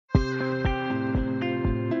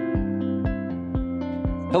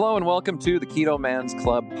Hello and welcome to the Keto Man's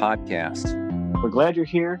Club podcast. We're glad you're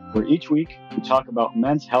here, where each week we talk about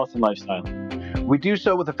men's health and lifestyle. We do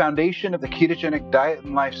so with the foundation of the ketogenic diet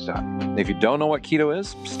and lifestyle. If you don't know what keto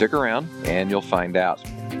is, stick around and you'll find out.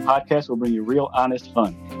 The podcast will bring you real, honest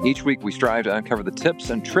fun. Each week we strive to uncover the tips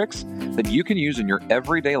and tricks that you can use in your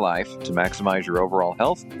everyday life to maximize your overall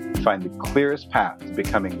health. Find the clearest path to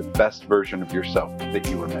becoming the best version of yourself that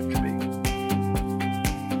you were meant to be.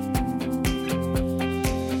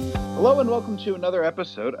 Hello and welcome to another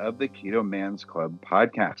episode of the Keto Man's Club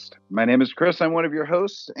podcast. My name is Chris. I'm one of your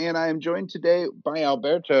hosts, and I am joined today by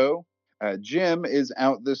Alberto. Jim is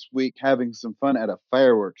out this week having some fun at a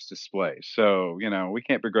fireworks display. So, we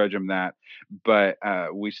can't begrudge him that, but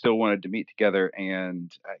we still wanted to meet together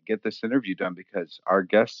and get this interview done because our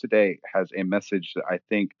guest today has a message that I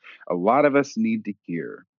think a lot of us need to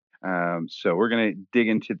hear. So we're going to dig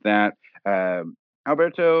into that.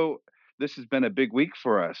 Alberto, this has been a big week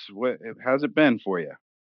for us. How's it been for you?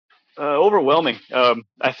 Overwhelming.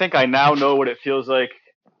 I think I now know what it feels like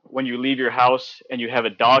when you leave your house and you have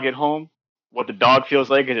a dog at home. What the dog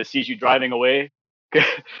feels like as it sees you driving away.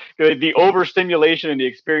 The overstimulation and the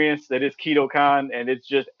experience that is KetoCon, and it's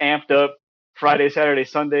just amped up Friday, Saturday,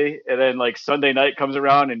 Sunday, and then like Sunday night comes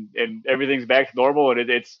around and everything's back to normal, and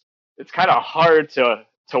it's kind of hard to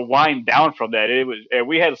wind down from that. And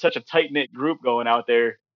we had such a tight knit group going out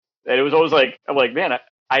there. And it was always like, I'm like, man,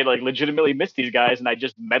 I like legitimately missed these guys, and I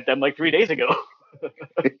just met them like 3 days ago.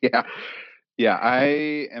 Yeah,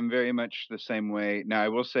 I am very much the same way. Now, I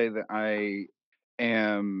will say that I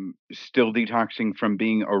am still detoxing from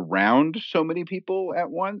being around so many people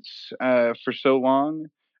at once for so long.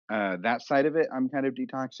 That side of it, I'm kind of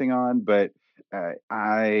detoxing on, but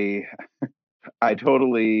I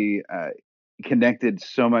totally connected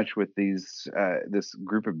so much with this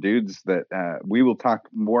group of dudes that we will talk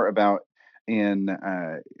more about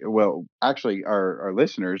actually our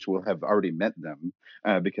listeners will have already met them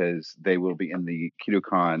because they will be in the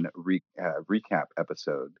KetoCon recap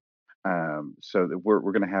episode. So that we're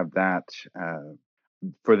going to have that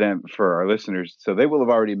for our listeners. So they will have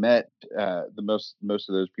already met most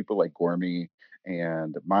of those people, like Gormy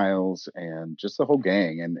and Miles and just the whole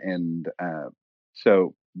gang, and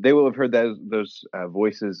so they will have heard those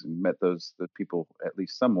voices and met the people at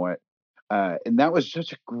least somewhat. And that was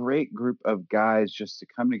such a great group of guys just to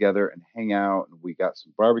come together and hang out. And we got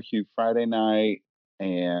some barbecue Friday night,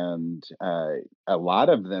 and a lot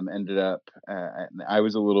of them ended up. And I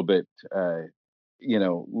was a little bit,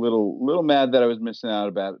 little mad that I was missing out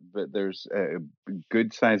about it. But there's a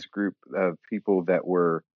good sized group of people that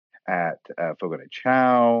were at Fogo de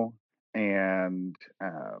Chao. And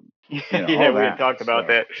yeah, we had talked about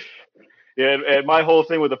that. Yeah, and my whole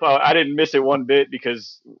thing with I didn't miss it one bit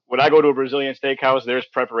because when I go to a Brazilian steakhouse, there's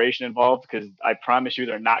preparation involved because I promise you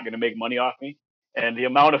they're not going to make money off me. And the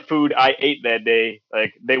amount of food I ate that day,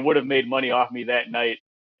 like they would have made money off me that night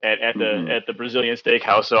at the Brazilian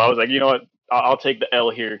steakhouse. So I was like, you know what, I'll take the L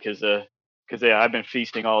here because I've been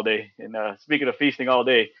feasting all day. And speaking of feasting all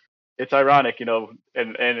day, it's ironic, and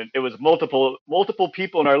it was multiple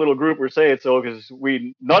people in our little group were saying so because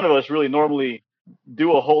none of us really normally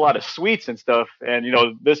do a whole lot of sweets and stuff, and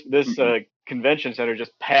this convention center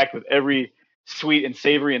just packed with every sweet and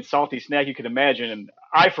savory and salty snack you could imagine, and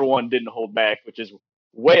I for one didn't hold back, which is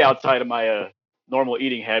way outside of my normal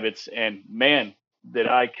eating habits, and man, did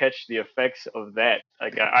I catch the effects of that.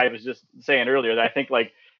 Like I was just saying earlier that I think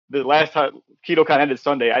like the last time KetoCon ended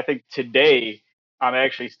Sunday, I think today I'm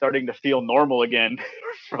actually starting to feel normal again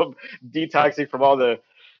from detoxing from all the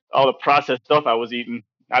processed stuff I was eating.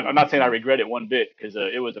 I'm not saying I regret it one bit because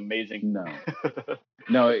it was amazing.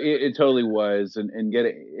 No, it totally was, and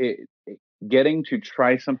getting to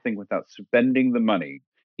try something without spending the money,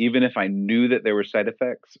 even if I knew that there were side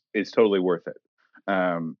effects, is totally worth it.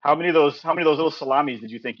 How many of those little salamis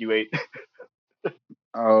did you think you ate?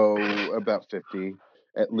 About 50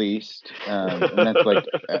 at least, and that's like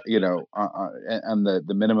on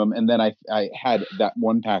the minimum. And then I had that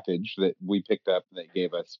one package that we picked up that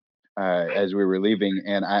gave us as we were leaving,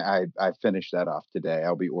 and I finished that off today.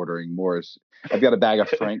 I'll be ordering more. I've got a bag of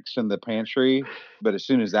Franks in the pantry, but as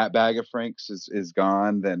soon as that bag of Franks is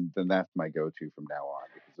gone, then that's my go-to from now on,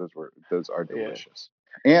 because those are delicious.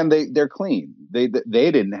 Yeah. And they're clean. They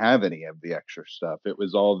didn't have any of the extra stuff. It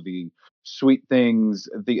was all the sweet things,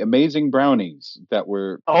 the amazing brownies that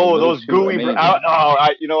were those gooey you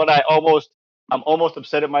know what, I'm almost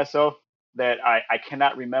upset at myself that I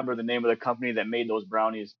cannot remember the name of the company that made those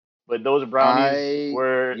brownies. But those brownies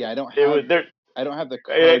were. Yeah, I don't have. I don't have the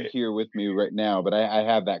card here with me right now, but I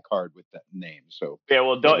have that card with that name. So yeah,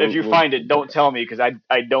 well, if you find it, don't tell me, because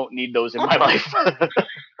I don't need those in my life.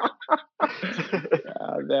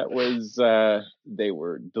 That was they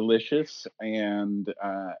were delicious, and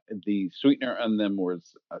the sweetener on them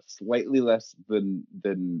was slightly less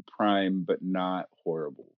than Prime, but not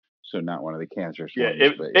horrible. So not one of the cancerous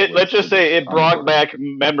ones. But let's just say it brought back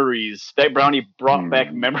memories. That brownie brought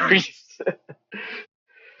back memories.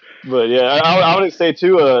 But yeah, I would say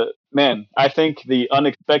too, man, I think the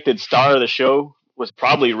unexpected star of the show was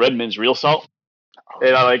probably Redmond's Real Salt.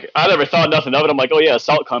 And I never thought nothing of it. I'm like, oh yeah, a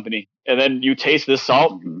salt company. And then you taste this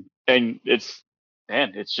salt, and it's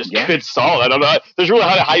just good salt. I don't know. There's really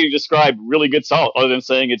how you describe really good salt, other than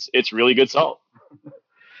saying it's really good salt.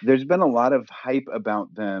 There's been a lot of hype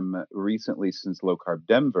about them recently since Low Carb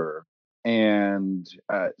Denver. And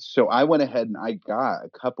so I went ahead and I got a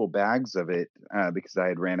couple bags of it because I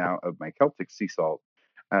had ran out of my Celtic sea salt.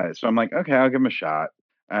 So I'm like, okay, I'll give them a shot.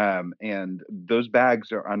 And those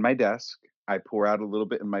bags are on my desk. I pour out a little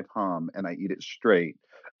bit in my palm and I eat it straight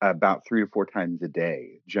about 3 to 4 times a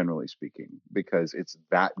day, generally speaking, because it's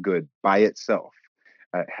that good by itself.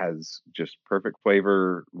 It has just perfect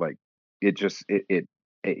flavor. Like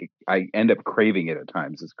I end up craving it at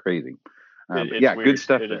times. It's crazy. It's yeah, weird. Good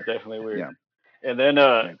stuff. It is definitely weird. Yeah. And then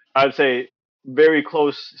I'd say very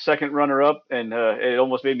close second runner up, and it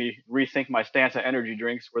almost made me rethink my stance on energy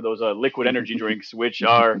drinks, were those liquid energy drinks, which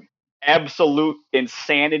are absolute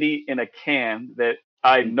insanity in a can that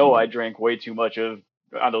I know I drank way too much of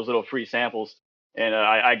on those little free samples. And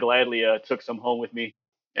I gladly took some home with me,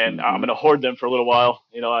 and I'm going to hoard them for a little while.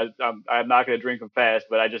 You know, I'm not going to drink them fast,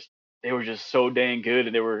 but they were just so dang good,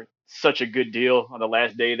 and they were such a good deal on the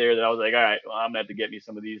last day there that I was like, all right, well, I'm going to have to get me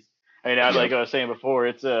some of these. I mean, like I was saying before,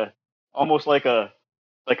 it's almost like a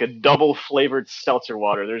double flavored seltzer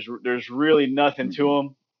water. There's really nothing to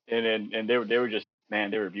them, and they were just,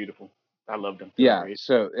 man, they were beautiful. I loved them. Yeah.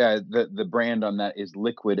 So the brand on that is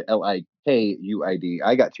Liquid, LIKUID.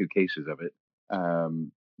 I got 2 cases of it.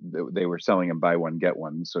 They were selling them buy one get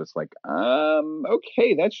one, so it's like,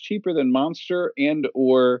 okay, that's cheaper than Monster and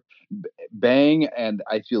or Bang, and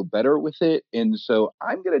I feel better with it, and so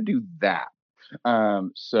I'm gonna do that.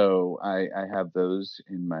 So I have those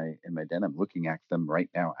in my den. I'm looking at them right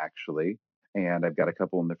now, actually, and I've got a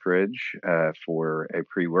couple in the fridge for a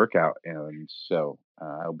pre-workout, and so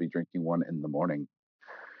I'll be drinking one in the morning.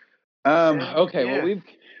 Okay, well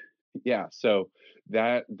so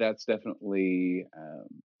that's definitely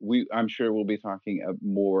I'm sure we'll be talking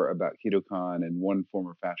more about KetoCon in one form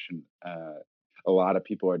or fashion. A lot of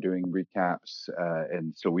people are doing recaps,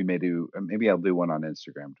 and so we maybe I'll do one on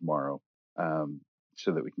Instagram tomorrow,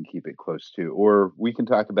 so that we can keep it close to, or we can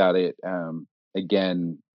talk about it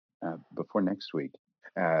again before next week.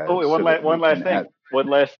 One last thing. One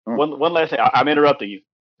last thing. I'm interrupting you.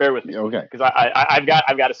 Bear with me, okay? Because I've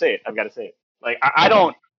got to say it. Like I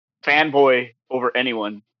don't fanboy over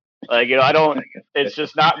anyone. Like, you know, I don't. It's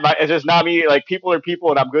just not me. Like, people are people,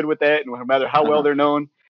 and I'm good with that, and no matter how well they're known.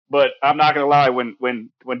 But I'm not gonna lie. When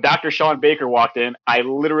Dr. Sean Baker walked in, I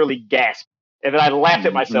literally gasped, and then I laughed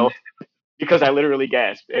at myself because I literally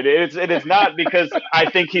gasped. And it's not because I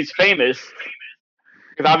think he's famous,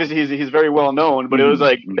 because obviously he's very well known. But it was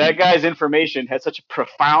like that guy's information had such a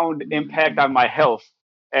profound impact on my health.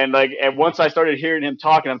 And once I started hearing him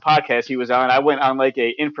talking on the podcast he was on, I went on like a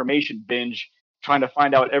information binge, trying to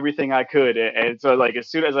find out everything I could. And so as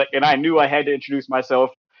soon as and I knew I had to introduce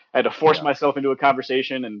myself, I had to force myself into a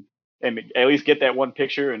conversation and at least get that one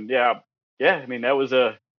picture. And yeah. I mean, that was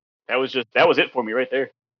it for me right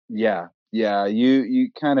there. Yeah. You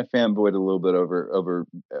kind of fanboyed a little bit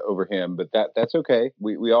over him, but that's okay.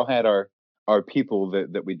 We all had our people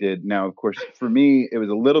that we did. Now, of course, for me, it was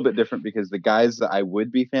a little bit different because the guys that I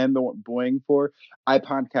would be fanboying for, I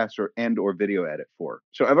podcast or video edit for.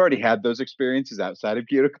 So I've already had those experiences outside of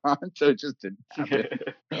KetoCon, so it just didn't happen.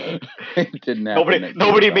 It didn't happen.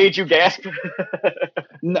 Nobody made you gasp.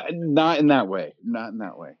 Not in that way. Not in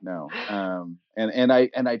that way. No. And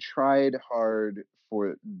I tried hard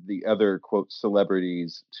for the other quote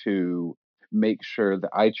celebrities to make sure that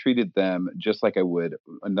I treated them just like I would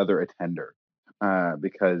another attender,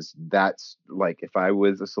 because that's like, if I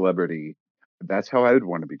was a celebrity, that's how I would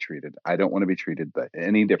want to be treated. I don't want to be treated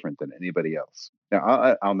any different than anybody else.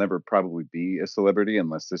 Now, I'll never probably be a celebrity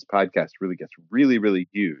unless this podcast really gets really, really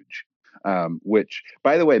huge. Which,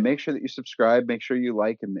 by the way, make sure that you subscribe, make sure you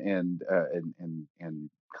like and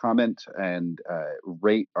comment and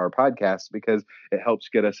rate our podcast, because it helps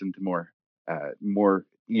get us into more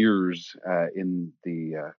ears in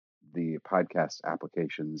the the podcast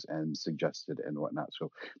applications and suggested and whatnot.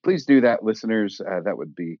 So please do that, listeners. That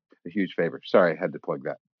would be a huge favor. Sorry, I had to plug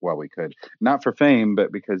that while we could. Not for fame,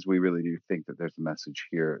 but because we really do think that there's a message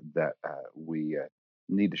here that we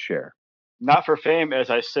need to share. Not for fame, as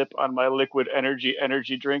I sip on my liquid energy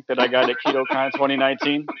drink that I got at KetoCon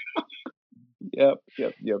 2019. Yep.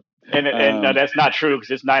 And no, that's not true, because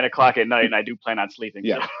it's 9 o'clock at night and I do plan on sleeping.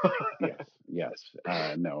 Yeah. So. Yes.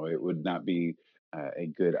 No, it would not be a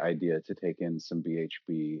good idea to take in some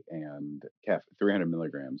BHB and 300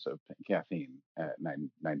 milligrams of caffeine at 9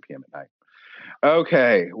 p.m. at night.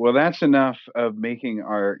 Okay, well, that's enough of making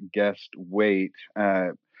our guest wait.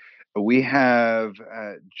 We have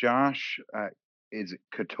Josh. Is it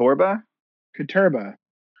Katurba? Katurba.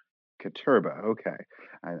 Okay.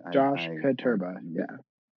 Josh Katurba. Yeah.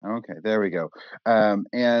 Okay, there we go.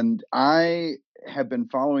 And I have been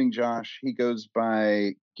following Josh. He goes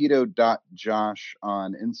by keto.josh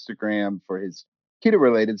on Instagram for his keto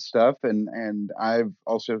related stuff. And I've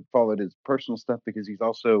also followed his personal stuff because he's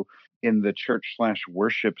also in the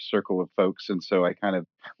church/worship circle of folks. And so I kind of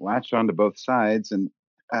latched onto both sides. And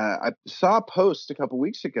I saw a post a couple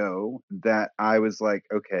weeks ago that I was like,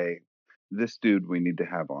 okay, this dude we need to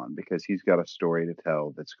have on because he's got a story to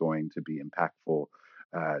tell that's going to be impactful.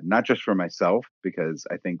 Not just for myself, because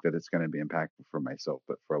I think that it's going to be impactful for myself,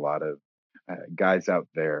 but for a lot of guys out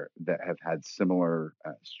there that have had similar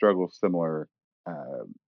struggles, similar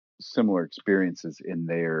experiences in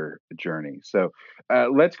their journey. So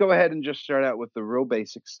let's go ahead and just start out with the real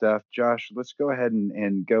basic stuff. Josh, let's go ahead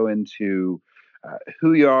and go into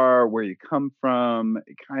who you are, where you come from,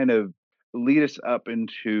 kind of lead us up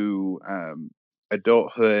into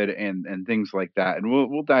adulthood and things like that, and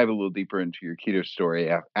we'll dive a little deeper into your keto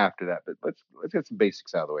story after that. But let's get some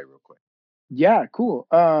basics out of the way real quick. Yeah, cool.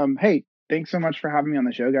 Hey, thanks so much for having me on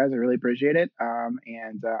the show, guys. I really appreciate it.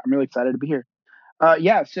 And I'm really excited to be here.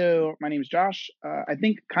 Yeah, so my name is Josh. I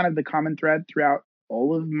think kind of the common thread throughout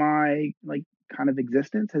all of my kind of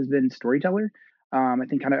existence has been storyteller. I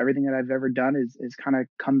think kind of everything that I've ever done is kind of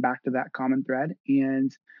come back to that common thread.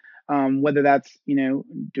 And whether that's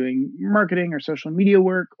doing marketing or social media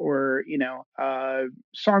work or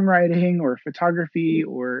songwriting or photography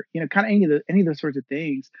or kind of any of those sorts of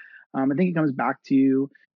things. I think it comes back to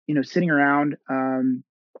sitting around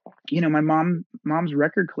my mom's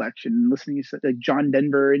record collection, listening to like John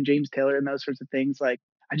Denver and James Taylor and those sorts of things. Like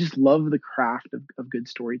I just love the craft of good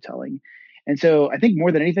storytelling. And so I think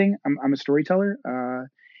more than anything, I'm a storyteller.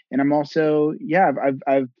 And I'm also,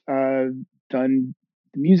 I've done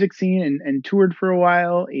the music scene and toured for a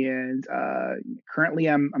while. And currently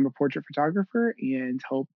I'm a portrait photographer and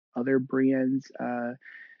help other brands.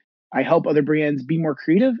 I help other brands be more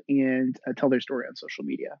creative and tell their story on social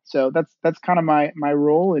media. So that's kind of my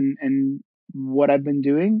role and what I've been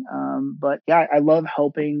doing. But yeah, I love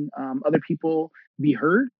helping other people be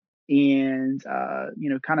heard and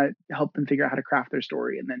kind of help them figure out how to craft their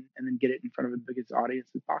story and then get it in front of the biggest audience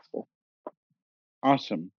as possible.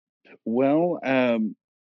 Awesome. Well,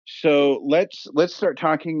 so let's start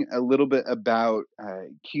talking a little bit about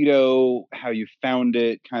keto, how you found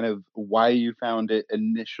it, kind of why you found it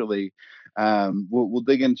initially. We'll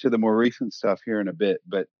dig into the more recent stuff here in a bit,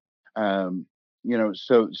 but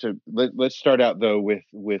so let's start out though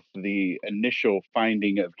with the initial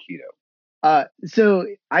finding of keto. So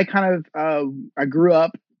I kind of I grew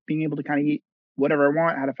up being able to kind of eat whatever I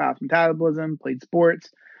want, had a fast metabolism, played sports,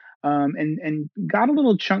 and got a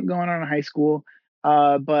little chunk going on in high school.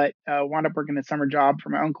 But wound up working a summer job for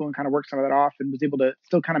my uncle and kind of worked some of that off and was able to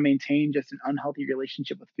still kind of maintain just an unhealthy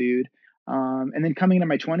relationship with food. And then coming into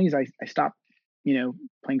my 20s, I stopped,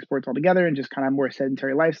 playing sports altogether and just kind of more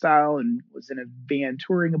sedentary lifestyle and was in a van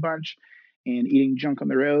touring a bunch and eating junk on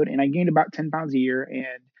the road. And I gained about 10 pounds a year.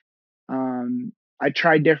 And I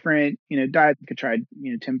tried different, diets. I tried,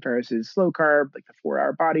 Tim Ferriss's slow carb, like the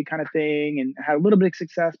 4-hour body kind of thing, and had a little bit of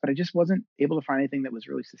success, but I just wasn't able to find anything that was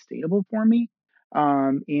really sustainable for me.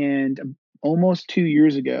 And almost 2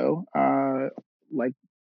 years ago, like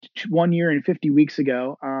 1 year and 50 weeks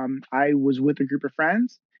ago, I was with a group of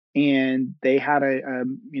friends and they had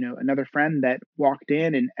another friend that walked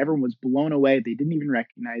in and everyone was blown away. They didn't even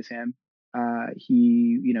recognize him.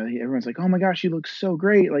 Everyone's like, "Oh my gosh, you look so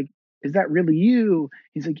great. Like, is that really you?"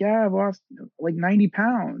 He's like, "Yeah, I've lost like 90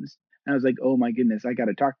 pounds." And I was like, "Oh my goodness, I got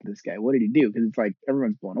to talk to this guy. What did he do?" Because it's like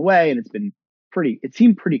everyone's blown away and it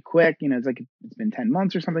seemed pretty quick. It's like it's been 10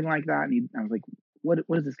 months or something like that. And I was like, what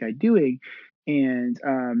is this guy doing? And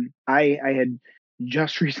I had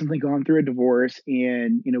just recently gone through a divorce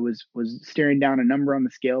and, was staring down a number on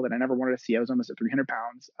the scale that I never wanted to see. I was almost at 300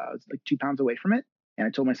 pounds. I was like 2 pounds away from it. And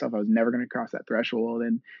I told myself I was never going to cross that threshold.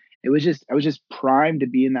 I was just primed to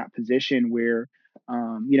be in that position where,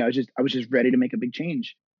 I was just ready to make a big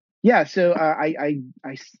change. Yeah. So I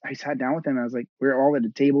sat down with him. I was like, we we're all at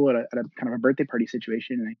a table at a kind of a birthday party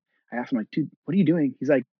situation. And I asked him like, dude, what are you doing? He's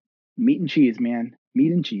like, meat and cheese, man,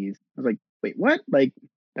 meat and cheese. I was like, wait, what? Like,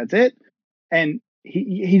 that's it? And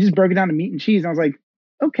he just broke it down to meat and cheese. And I was like,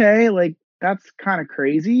 okay, like that's kind of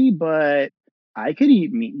crazy, but I could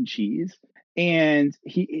eat meat and cheese. And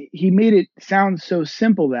he made it sound so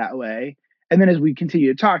simple that way. And then as we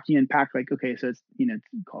continue to talk, he unpacked like, okay, so it's it's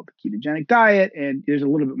called the ketogenic diet, and there's a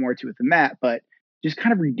little bit more to it than that, but just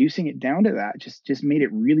kind of reducing it down to that just made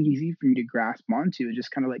it really easy for me to grasp onto. It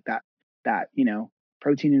just kind of like that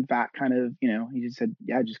protein and fat kind of, he just said,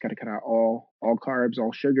 yeah, just got to cut out all carbs,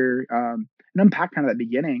 all sugar, and unpack kind of that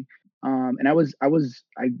beginning. And I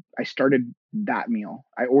started that meal.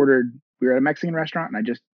 We were at a Mexican restaurant,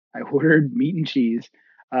 and I ordered meat and cheese.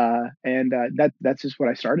 That's just what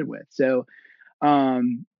I started with. So,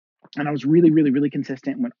 and I was really, really, really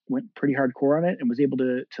consistent, went pretty hardcore on it, and was able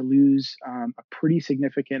to lose a pretty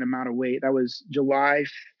significant amount of weight. That was July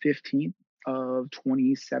 15th of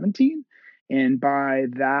 2017. And by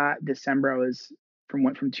that December,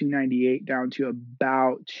 went from 298 down to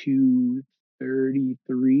about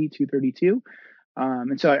 233, 232.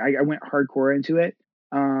 And so I went hardcore into it.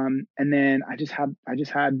 And then I just had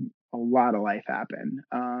a lot of life happen.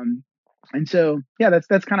 And so, yeah,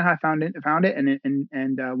 that's kind of how I found it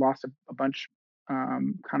and lost a bunch,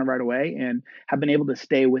 kind of right away, and have been able to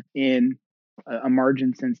stay within a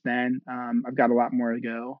margin since then. I've got a lot more to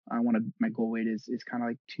go. My goal weight is kind of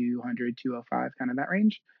like 200, 205, kind of that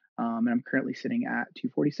range. And I'm currently sitting at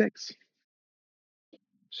 246.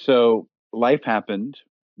 So life happened.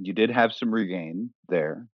 You did have some regain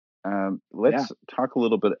there. Let's talk a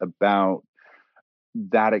little bit about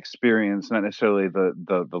that experience, not necessarily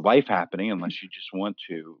the life happening, unless you just want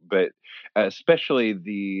to, but especially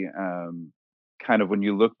the kind of when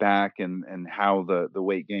you look back and how the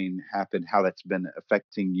weight gain happened, how that's been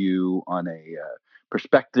affecting you on a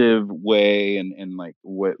perspective way, and like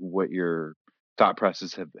what your thought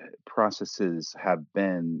processes have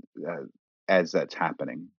been as that's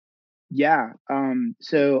happening. Yeah.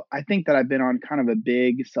 So I think that I've been on kind of a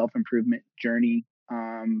big self-improvement journey,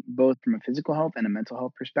 both from a physical health and a mental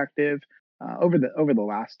health perspective, over the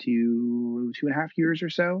last 2.5 years or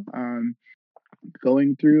so.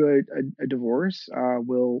 Going through a divorce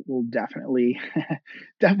will definitely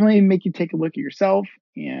definitely make you take a look at yourself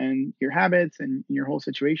and your habits and your whole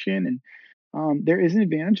situation. And there is an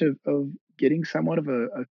advantage of getting somewhat of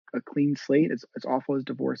a clean slate. As awful as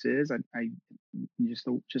divorce is, I just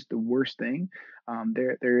the worst thing.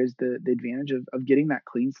 There is the advantage of getting that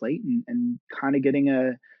clean slate and kind of getting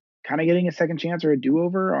a second chance or a do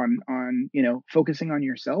over on focusing on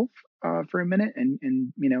yourself for a minute.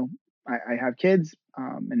 And I have kids,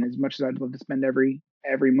 and as much as I'd love to spend every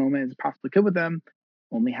moment as I possibly could with them,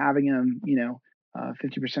 only having them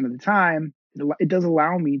 50% of the time, it does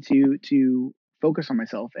allow me to focus on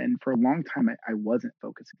myself. And for a long time, I wasn't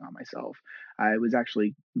focusing on myself. I was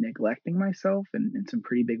actually neglecting myself in some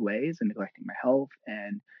pretty big ways, and neglecting my health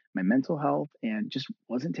and my mental health, and just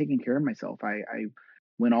wasn't taking care of myself. I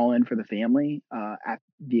went all in for the family at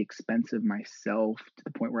the expense of myself, to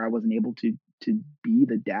the point where I wasn't able to be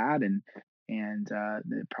the dad and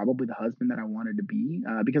probably the husband that I wanted to be,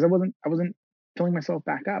 because I wasn't filling myself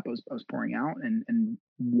back up. I was pouring out and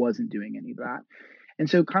wasn't doing any of that. And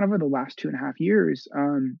so, kind of over the last 2.5 years,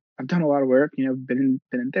 I've done a lot of work. Been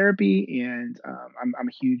in therapy, and I'm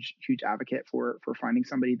a huge advocate for finding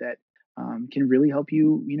somebody that can really help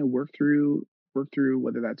you, work through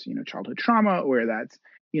whether that's childhood trauma, or that's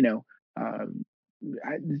uh,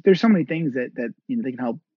 there's so many things that they can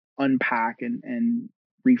help unpack and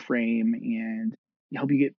reframe and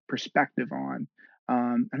help you get perspective on.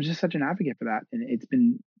 I'm just such an advocate for that, and it's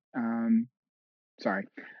been sorry.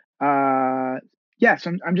 Yeah,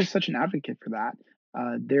 so I'm just such an advocate for that.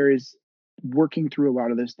 There is working through a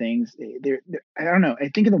lot of those things. I don't know. I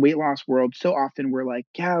think in the weight loss world, so often we're like,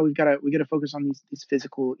 yeah, we gotta focus on these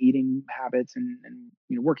physical eating habits and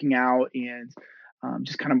working out, and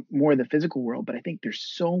just kind of more of the physical world. But I think there's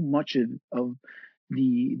so much of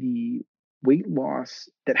the weight loss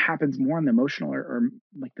that happens more on the emotional or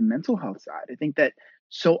like the mental health side. I think that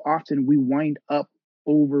so often we wind up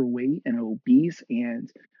overweight and obese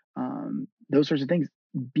and those sorts of things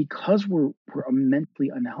because we're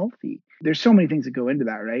mentally unhealthy. There's so many things that go into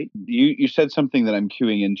that, right? You said something that I'm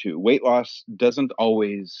cueing into. Weight loss doesn't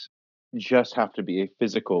always just have to be a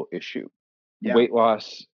physical issue. Yeah. Weight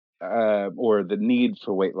loss or the need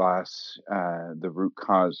for weight loss, the root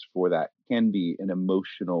cause for that can be an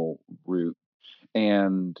emotional root.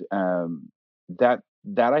 And that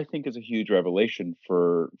I think is a huge revelation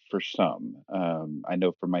for some. I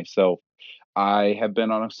know for myself, I have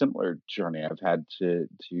been on a similar journey. I've had to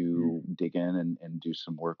dig in and do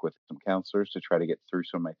some work with some counselors to try to get through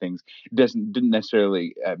some of my things. It didn't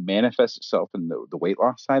necessarily manifest itself in the weight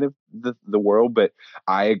loss side of the world, but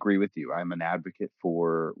I agree with you. I'm an advocate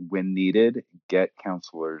for, when needed, get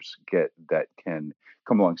counselors that can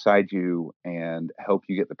come alongside you and help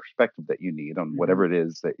you get the perspective that you need on whatever it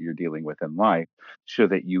is that you're dealing with in life, so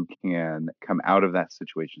that you can come out of that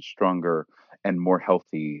situation stronger and more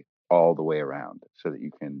healthy all the way around, so that you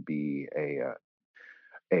can be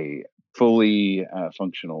a fully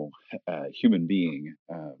functional human being.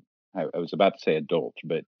 I was about to say adult,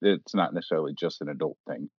 but it's not necessarily just an adult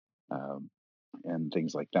thing, and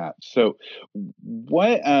things like that. So,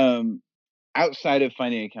 what outside of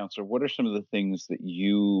finding a counselor, what are some of the things that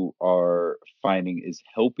you are finding is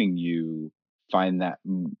helping you find that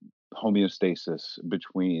homeostasis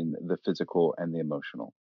between the physical and the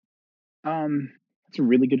emotional? That's a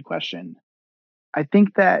really good question. I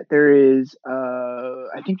think that there is.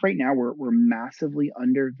 I think right now we're massively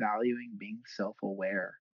undervaluing being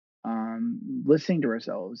self-aware, listening to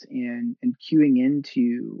ourselves and cueing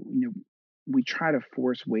into, we try to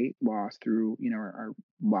force weight loss through, our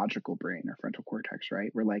logical brain, our frontal cortex,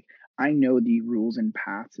 right? We're like, I know the rules and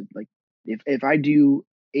paths of, like, if I do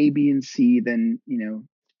A, B, and C, then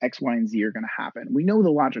X, Y, and Z are going to happen. We know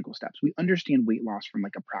the logical steps. We understand weight loss from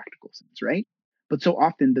like a practical sense, right? But so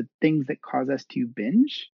often the things that cause us to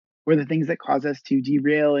binge, or the things that cause us to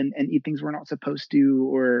derail and eat things we're not supposed to,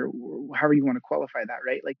 or however you want to qualify that,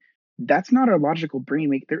 right? Like, that's not our logical brain.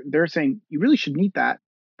 Like, they're saying you really shouldn't eat that,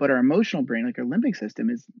 but our emotional brain, like our limbic system,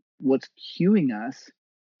 is what's cueing us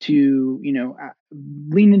to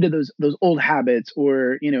lean into those old habits,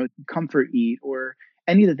 or comfort eat, or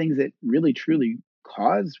any of the things that really truly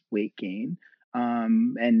cause weight gain,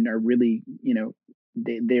 and are really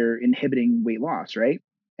they're inhibiting weight loss, right?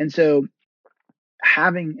 And so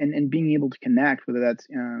having and being able to connect, whether that's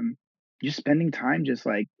just spending time, just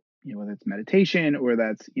like whether it's meditation, or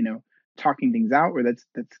that's talking things out, or that's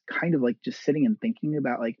kind of like just sitting and thinking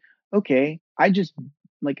about, like, okay, just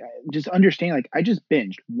understanding, like, I just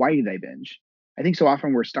binged. Why did I binge? I think so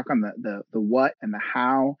often we're stuck on the what and the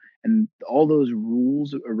how and all those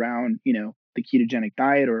rules around the ketogenic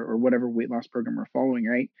diet, or whatever weight loss program we're following,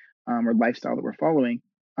 right? Or lifestyle that we're following.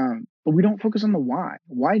 But we don't focus on the why.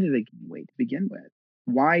 Why did I gain weight to begin with?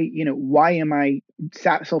 Why am I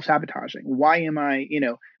self-sabotaging? Why am I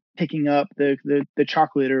picking up the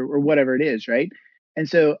chocolate, or whatever it is, right? And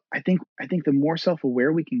so I think the more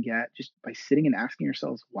self-aware we can get, just by sitting and asking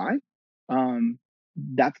ourselves why, um,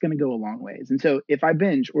 that's going to go a long ways. And so if I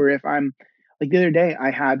binge, or if I'm like, the other day,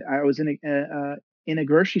 I was in a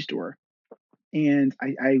grocery store, and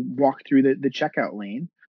I walked through the checkout lane,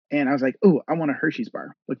 and I was like, oh, I want a Hershey's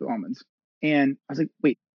bar with almonds. And I was like,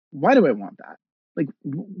 wait, why do I want that? Like,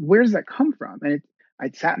 where does that come from? And I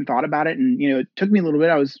sat and thought about it, and it took me a little bit.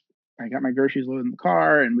 I got my groceries loaded in the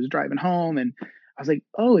car and was driving home, and I was like,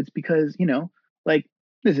 oh, it's because like,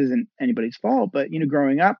 this isn't anybody's fault, but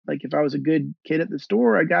growing up, like, if I was a good kid at the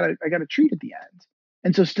store, I got a treat at the end.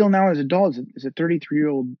 And so still now, as an adult, as a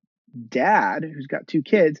 33-year-old dad who's got two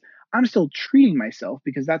kids, I'm still treating myself,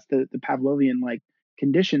 because that's the Pavlovian, like,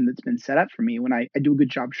 condition that's been set up for me when I do a good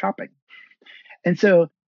job shopping. And so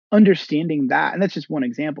understanding that, and that's just one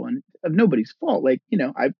example, and of nobody's fault. Like,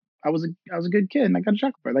 I was a good kid and I got a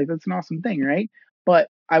chocolate bar. Like, that's an awesome thing, right? But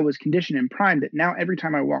I was conditioned and primed that now every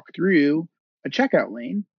time I walk through a checkout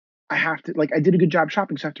lane, I have to, like, I did a good job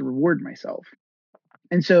shopping, so I have to reward myself.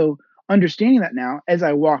 And so understanding that now, as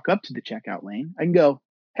I walk up to the checkout lane, I can go,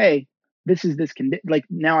 hey, this is this like,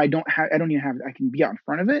 now I don't even have, I can be out in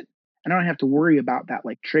front of it, and I don't have to worry about that,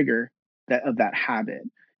 like, trigger that habit.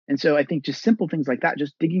 And so I think just simple things like that,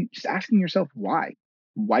 just asking yourself why.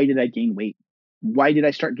 Why did I gain weight? Why did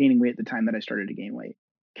I start gaining weight at the time that I started to gain weight?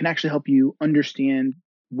 Can actually help you understand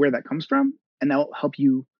where that comes from, and that'll help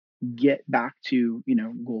you get back to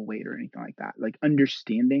goal weight or anything like that. Like,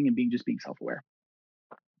 understanding and being self-aware.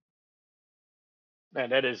 Man,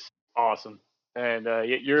 that is awesome. And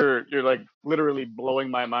you're like literally blowing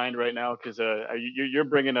my mind right now, because you're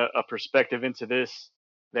bringing a perspective into this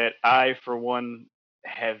that I, for one,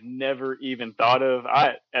 have never even thought of.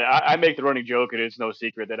 I make the running joke, and it's no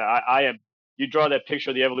secret that I am. You draw that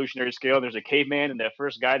picture of the evolutionary scale, and there's a caveman, and that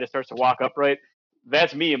first guy that starts to walk upright,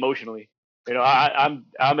 that's me emotionally. I'm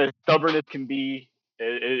as stubborn as can be.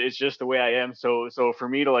 It's just the way I am. So for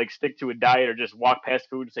me to, like, stick to a diet or just walk past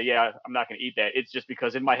food and say, yeah, I'm not going to eat that, it's just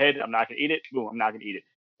because in my head I'm not going to eat it. Boom, I'm not going to eat it.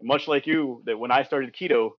 And much like you, that when I started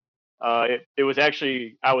keto, It was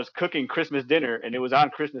actually, I was cooking Christmas dinner, and it was on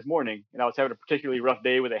Christmas morning, and I was having a particularly rough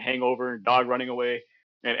day with a hangover and dog running away.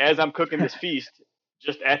 And as I'm cooking this feast,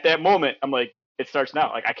 just at that moment, I'm like, it starts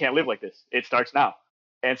now. Like, I can't live like this. It starts now.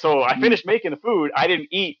 And so I finished making the food. I didn't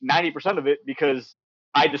eat 90% of it because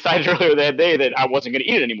I decided earlier that day that I wasn't going to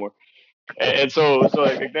eat it anymore. And so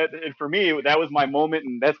like that, and for me, that was my moment,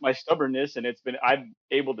 and that's my stubbornness, and I'm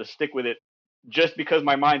able to stick with it just because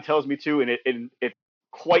my mind tells me to, and it's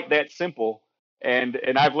quite that simple. And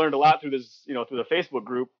I've learned a lot through this, through the Facebook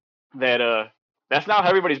group, that that's not how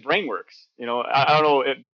everybody's brain works. I don't know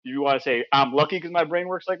if you want to say I'm lucky because my brain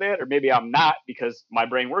works like that, or maybe I'm not because my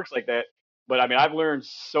brain works like that. But I mean, I've learned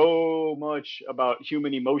so much about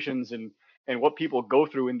human emotions and what people go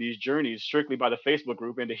through in these journeys strictly by the Facebook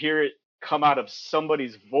group, and to hear it come out of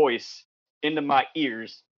somebody's voice into my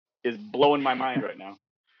ears is blowing my mind right now.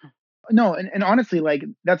 No, and honestly, like,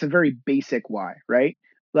 that's a very basic why, right?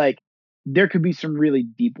 Like, there could be some really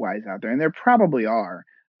deep whys out there, and there probably are.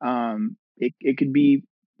 It could be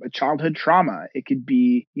a childhood trauma. It could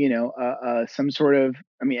be, some sort of,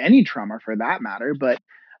 I mean, any trauma for that matter. But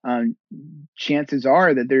chances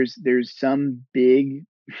are that there's some big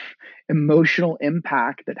emotional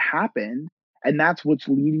impact that happened, and that's what's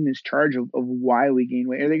leading this charge of why we gain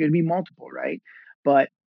weight. Or there could be multiple, right? But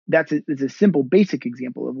it's a simple, basic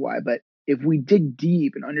example of why. But if we dig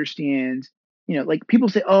deep and understand, like, people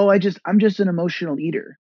say, "Oh, I'm just an emotional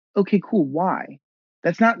eater." Okay, cool. Why?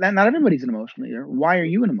 That's not everybody's an emotional eater. Why are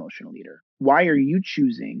you an emotional eater? Why are you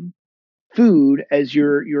choosing food as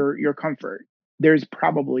your comfort? There's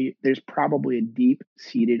probably a deep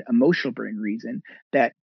seated emotional brain reason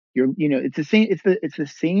that it's the same. It's the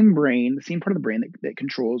same brain, the same part of the brain that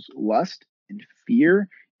controls lust and fear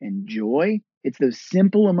and joy. It's those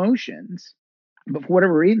simple emotions, but for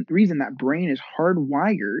whatever reason, that brain is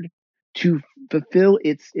hardwired to fulfill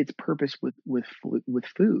its purpose with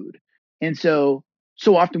food. And so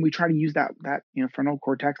often we try to use that frontal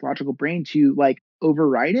cortex, logical brain, to like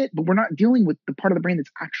override it, but we're not dealing with the part of the brain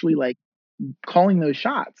that's actually like calling those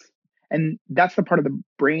shots. And that's the part of the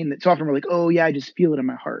brain that so often we're like, "Oh yeah, I just feel it in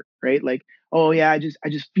my heart," right? Like, "Oh yeah, I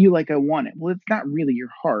just feel like I want it." Well, it's not really your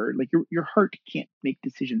heart. Like, your heart can't make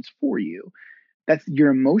decisions for you. That's your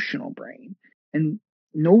emotional brain. And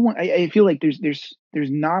no one, I feel like there's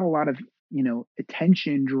not a lot of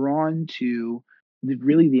attention drawn to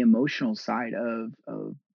really the emotional side of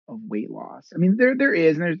weight loss. I mean, there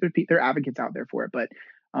is, and there are advocates out there for it, but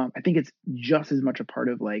I think it's just as much a part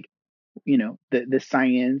of, like, the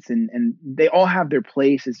science, and they all have their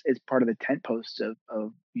place as part of the tent posts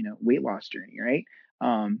of weight loss journey, right?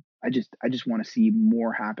 I just want to see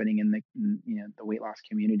more happening in the weight loss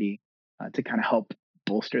community, to kind of help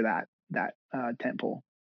bolster that tent pole.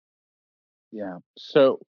 Yeah.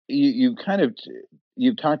 So you kind of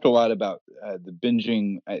you've talked a lot about the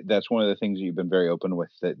binging. That's one of the things that you've been very open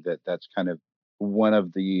with. That's kind of one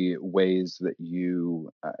of the ways that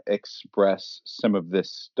you express some of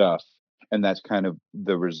this stuff, and that's kind of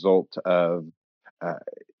the result of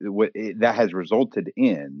that has resulted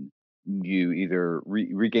in you either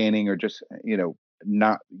regaining or just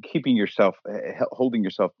not keeping yourself holding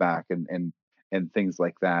yourself back and things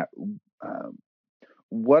like that. Um,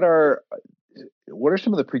 what are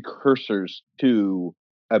some of the precursors to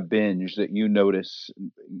a binge that you notice,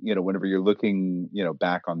 whenever you're looking,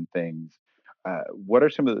 back on things? What are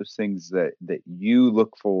some of those things that you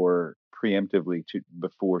look for preemptively to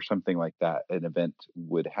before something like that, an event,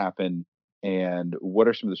 would happen? And what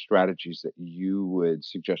are some of the strategies that you would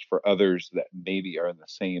suggest for others that maybe are in the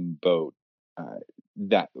same boat, uh,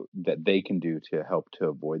 that they can do to help to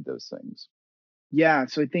avoid those things? Yeah,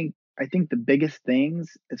 so I think the biggest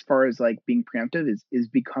things as far as like being preemptive is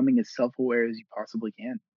becoming as self-aware as you possibly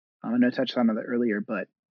can. I know I touched on that earlier, but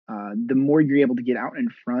the more you're able to get out in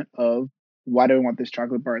front of, why do I want this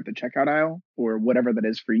chocolate bar at the checkout aisle, or whatever that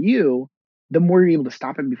is for you, the more you're able to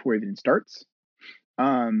stop it before it even starts.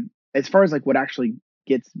 As far as like what actually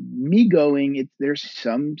gets me going, there's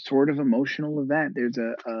some sort of emotional event. There's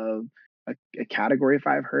a category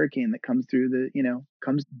 5 hurricane that comes through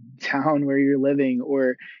comes down where you're living,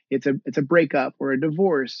 or it's a breakup or a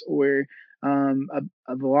divorce, or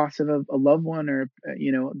a loss of a loved one, or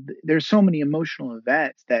there's so many emotional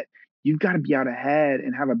events that you've got to be out ahead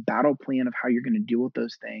and have a battle plan of how you're going to deal with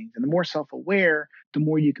those things. And the more self-aware, the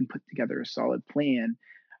more you can put together a solid plan.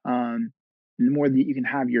 And the more that you can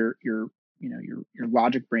have your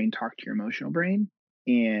logic brain talk to your emotional brain,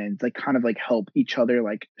 and like kind of like help each other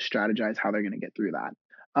like strategize how they're going to get through that.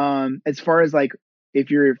 As far as like, if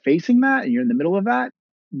you're facing that and you're in the middle of that,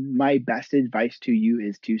 my best advice to you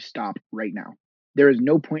is to stop right now. there is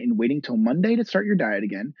no point in waiting till Monday to start your diet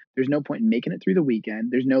again. There's no point in making it through the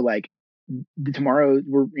weekend. There's no like tomorrow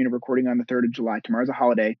we're recording on the 3rd of July. Tomorrow's a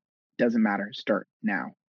holiday. Doesn't matter. Start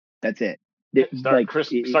now. That's it. Start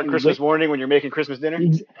Christmas morning when you're making Christmas dinner.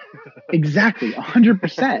 Exactly,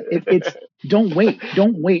 100%. It's don't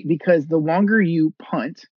wait, because the longer you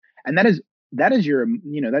punt, and that is your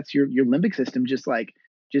that's your limbic system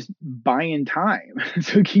just buying time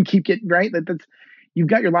so you can keep getting right. That's you've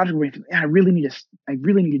got your logical brain. I really need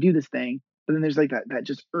to do this thing, but then there's like that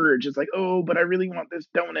just urge. It's like, oh, but I really want this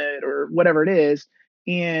donut or whatever it is,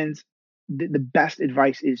 and the best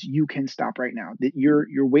advice is you can stop right now. That your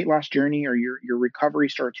weight loss journey or your recovery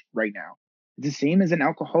starts right now. It's the same as an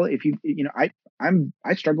alcoholic. If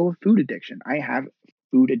I struggle with food addiction. I have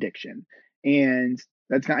food addiction, and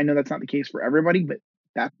I know that's not the case for everybody, but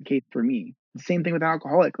that's the case for me. The same thing with an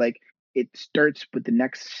alcoholic. Like, it starts with the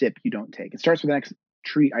next sip you don't take. It starts with the next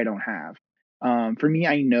treat I don't have. For me,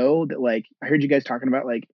 I know that, like, I heard you guys talking about,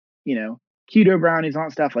 like, keto brownies and all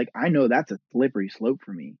that stuff. Like, I know that's a slippery slope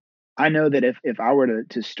for me. I know that if I were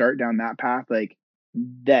to start down that path, like,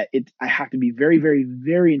 that I have to be very, very,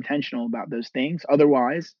 very intentional about those things.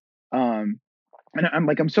 Otherwise, and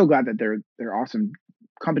I'm so glad that there are awesome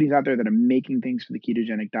companies out there that are making things for the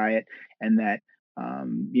ketogenic diet, and that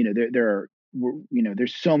there are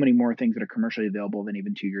there's so many more things that are commercially available than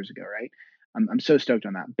even 2 years ago, right? I'm so stoked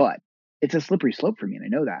on that, but it's a slippery slope for me, and I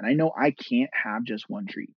know that, and I know I can't have just one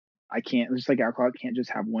treat. I can't, just like alcohol, I can't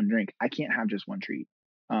just have one drink. I can't have just one treat.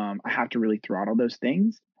 I have to really throttle those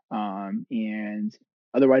things, and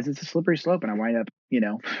otherwise it's a slippery slope, and I wind up,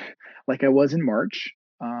 like I was in March.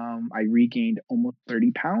 I regained almost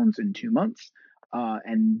 30 pounds in 2 months.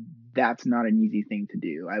 And that's not an easy thing to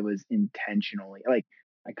do. I was intentionally, like,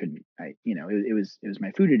 I couldn't, it was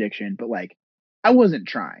my food addiction, but, like, I wasn't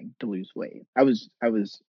trying to lose weight. I was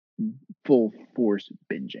full force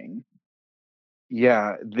binging.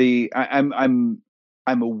 Yeah.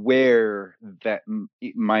 I'm aware that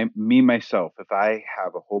myself, if I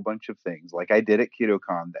have a whole bunch of things like I did at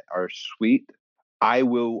KetoCon that are sweet, I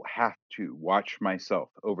will have to watch myself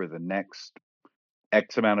over the next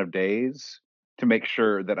X amount of days to make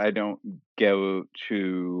sure that I don't go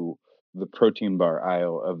to the protein bar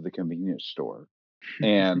aisle of the convenience store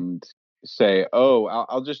and say, oh,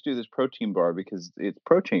 I'll just do this protein bar because it's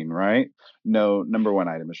protein, right? No, number one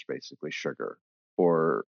item is basically sugar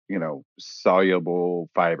or, soluble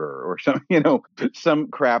fiber or some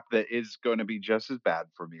crap that is going to be just as bad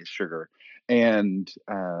for me as sugar. And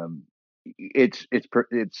it's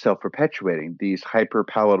self-perpetuating. These hyper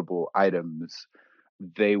palatable items,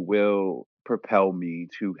 they will propel me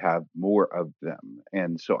to have more of them.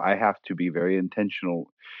 And so I have to be very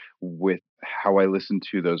intentional with how I listen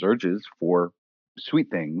to those urges for sweet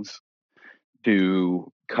things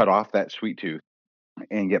to cut off that sweet tooth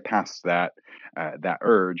and get past that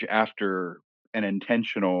urge after an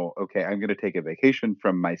intentional, okay, I'm going to take a vacation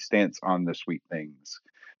from my stance on the sweet things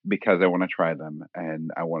because I want to try them and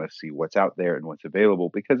I want to see what's out there and what's available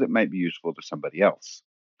because it might be useful to somebody else.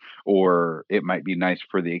 Or it might be nice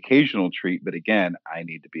for the occasional treat, but again, I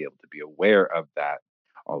need to be able to be aware of that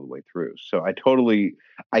all the way through. So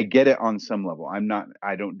I get it on some level.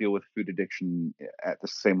 I don't deal with food addiction at the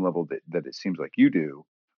same level that it seems like you do,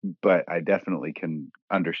 but I definitely can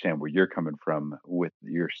understand where you're coming from with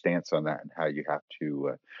your stance on that and how you have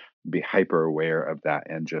to be hyper aware of that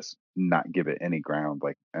and just not give it any ground.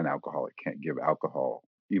 Like an alcoholic can't give alcohol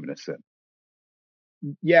even a sip.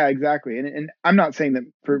 Yeah, exactly. And I'm not saying that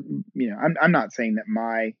I'm not saying that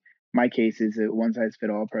my case is a one size fit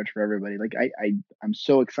all approach for everybody. Like, I'm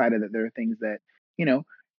so excited that there are things that,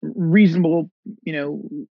 reasonable,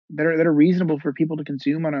 that are reasonable for people to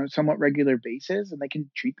consume on a somewhat regular basis, and they can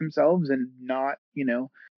treat themselves and not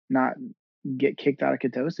get kicked out of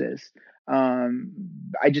ketosis.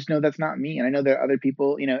 I just know that's not me. And I know there are other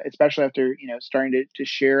people, especially after, starting to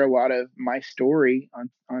share a lot of my story on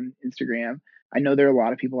Instagram. I know there are a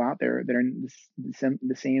lot of people out there that are in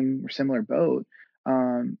the same or similar boat.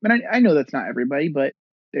 And I know that's not everybody, but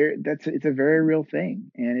it's a very real thing.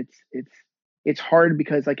 And it's hard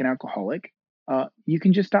because, like an alcoholic, you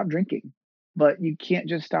can just stop drinking, but you can't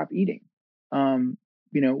just stop eating. I'm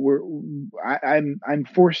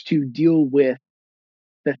forced to deal with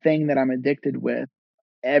the thing that I'm addicted with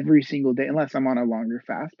every single day, unless I'm on a longer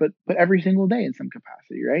fast, but every single day in some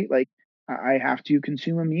capacity, right? Like, I have to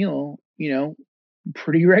consume a meal,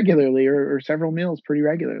 pretty regularly, or several meals pretty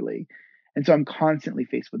regularly. And so I'm constantly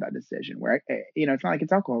faced with that decision where it's not like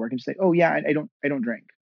it's alcohol where I can just say, oh yeah, I don't drink.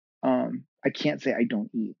 I can't say I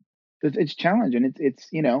don't eat. It's challenging. It's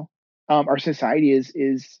our society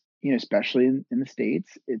is especially in the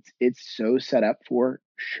States, it's so set up for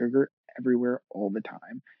sugar everywhere all the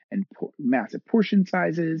time and massive portion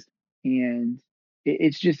sizes, and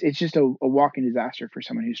it's just a walking disaster for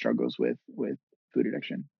someone who struggles with food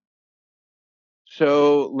addiction.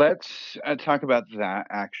 So let's talk about that.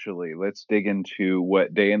 Actually, let's dig into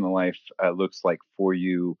what day in the life looks like for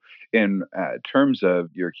you in terms of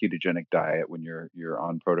your ketogenic diet when you're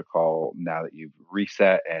on protocol now that you've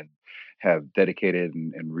reset and have dedicated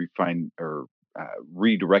and refined or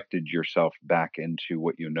redirected yourself back into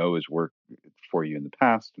what you know has worked for you in the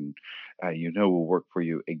past and will work for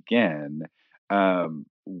you again.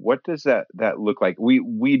 What does that look like?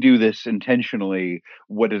 We do this intentionally.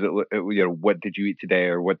 What does it look? What did you eat today,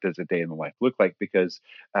 or what does a day in the life look like? Because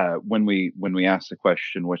when we ask the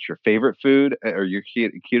question, what's your favorite food or your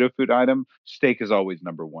keto food item, steak is always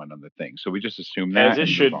number one on the thing. So we just assume that as it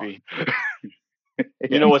should be.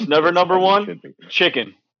 You know what's never number one?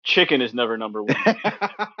 Chicken. Chicken is never number one.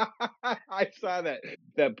 I saw that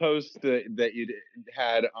post that you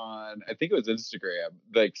had on, I think it was Instagram.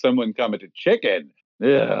 Like someone commented, "Chicken,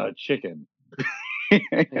 yeah, chicken."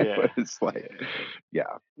 Yeah. It's like,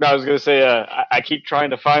 yeah. No, I was gonna say, I keep trying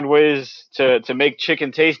to find ways to make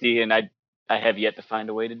chicken tasty, and I have yet to find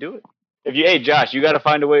a way to do it. Hey Josh, you got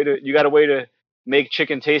a way to make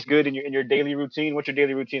chicken taste good in your daily routine. What's your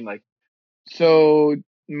daily routine like? So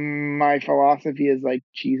my philosophy is like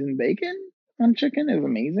cheese and bacon on chicken is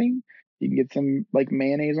amazing. You can get some like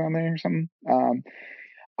mayonnaise on there or something.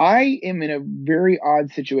 I am in a very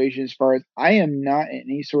odd situation as far as I am not in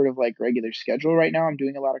any sort of like regular schedule right now. I'm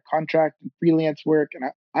doing a lot of contract and freelance work,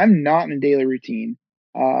 and I'm not in a daily routine.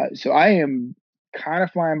 So I am kind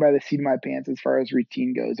of flying by the seat of my pants as far as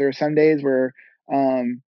routine goes. There are some days where,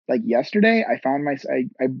 like yesterday, I found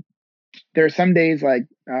there are some days like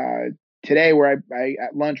today where I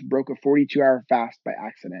at lunch broke a 42-hour fast by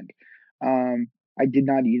accident. I did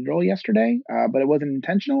not eat at all yesterday, but it wasn't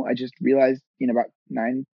intentional. I just realized, about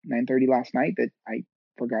 9:30 last night that I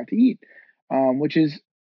forgot to eat, which is,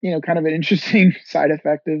 kind of an interesting side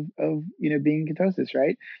effect of being in ketosis,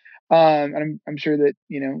 right? And I'm sure that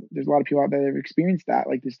there's a lot of people out there that have experienced that,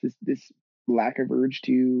 like this lack of urge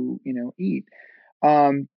to eat.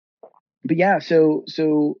 But yeah, so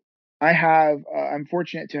I'm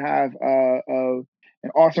fortunate to have an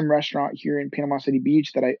awesome restaurant here in Panama City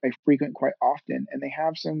Beach that I frequent quite often, and they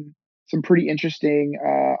have some pretty interesting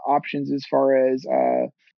options as far as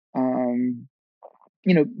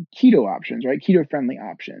keto options, right? Keto friendly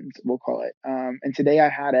options, we'll call it. And today I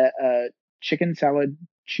had a chicken salad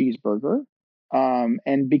cheeseburger.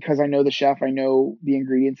 And because I know the chef, I know the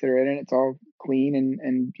ingredients that are in it. It's all clean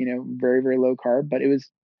and very, very low carb, but it was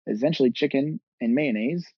essentially chicken and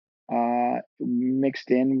mayonnaise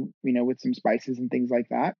mixed in, with some spices and things like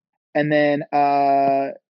that. And then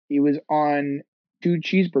it was on 2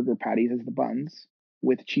 cheeseburger patties as the buns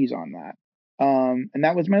with cheese on that. And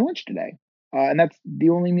that was my lunch today. And that's the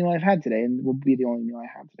only meal I've had today, and will be the only meal I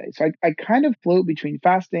have today. So I kind of float between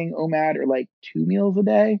fasting, OMAD, or like 2 meals a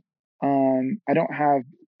day. I don't have.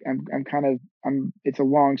 It's a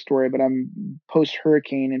long story, but I'm post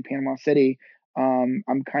hurricane in Panama City.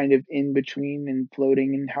 I'm kind of in between and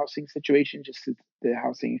floating in housing situation, just the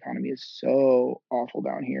housing economy is so awful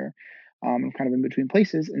down here. I'm kind of in between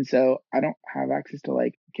places, and so I don't have access to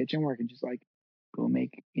like kitchen where I can just like go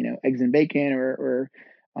make eggs and bacon or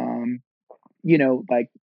like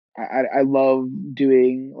I love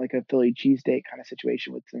doing like a Philly cheesesteak kind of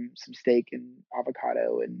situation with some steak and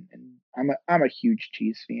avocado, and I'm a huge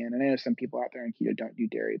cheese fan, and I know some people out there in keto don't do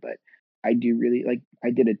dairy, but I do really like.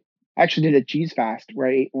 I actually did a cheese fast where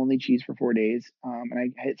I ate only cheese for 4 days, and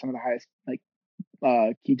I hit some of the highest like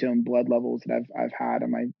ketone blood levels that I've had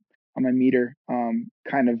on my meter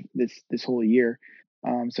kind of this whole year.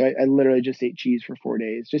 So I literally just ate cheese for 4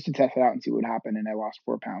 days just to test it out and see what happened, and I lost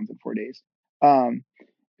 4 pounds in 4 days.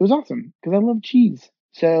 It was awesome because I love cheese.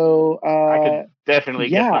 So I could definitely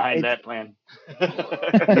get behind that plan.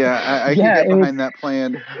 Yeah, I can get behind that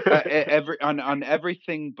plan. On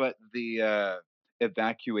everything but the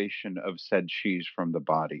evacuation of said cheese from the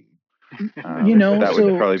body. That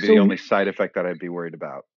would probably be the only side effect that I'd be worried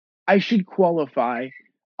about. I should qualify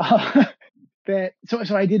that.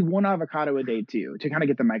 So I did 1 avocado a day too to kind of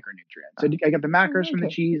get the micronutrients. So I got the macros from the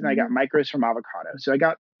cheese and I got micros from avocado. So I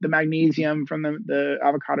got the magnesium from the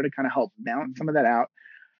avocado to kind of help balance some of that out.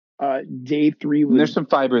 Day 3 was. And there's some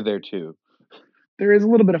fiber there too. There is a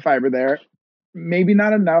little bit of fiber there, maybe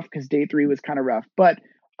not enough because day 3 was kind of rough, but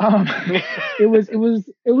it was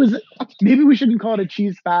maybe we shouldn't call it a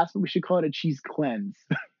cheese fast, but we should call it a cheese cleanse.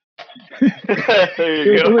 There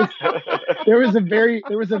you go. There was a very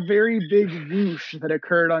big whoosh that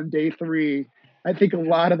occurred on day 3. I think a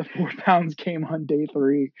lot of the 4 pounds came on day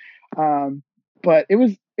 3. But it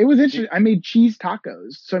was interesting. I made cheese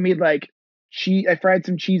tacos. So I made like cheese. I fried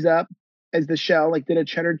some cheese up as the shell, like did a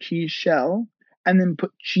cheddar cheese shell, and then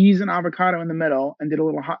put cheese and avocado in the middle and did a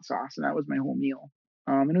little hot sauce. And that was my whole meal.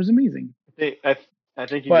 And it was amazing. I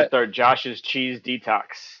think you can start Josh's cheese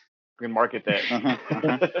detox. We can market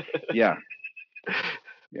that. Yeah.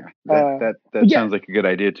 Yeah. That sounds like a good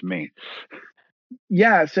idea to me.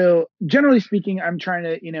 Yeah. So generally speaking, I'm trying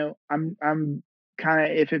to, I'm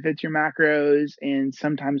kind of, if it fits your macros and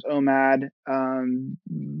sometimes OMAD,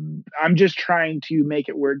 I'm just trying to make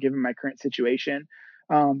it work given my current situation.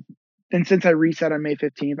 And since I reset on May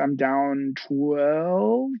 15th, I'm down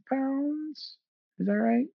 12 pounds. Is that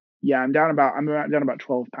right? Yeah, I'm down about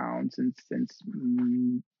 12 pounds so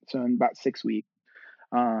in about 6 weeks.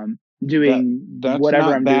 Doing that's whatever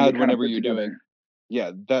not I'm bad doing whenever you're doing.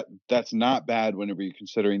 Yeah, that's not bad whenever you're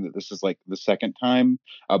considering that this is like the second time.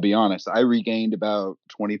 I'll be honest, I regained about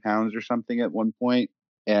 20 pounds or something at one point,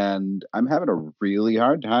 and I'm having a really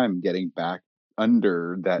hard time getting back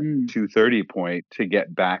under that 230 point to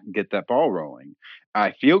get that ball rolling.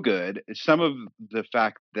 I feel good. Some of the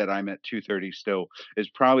fact that I'm at 230 still is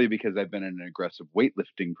probably because I've been in an aggressive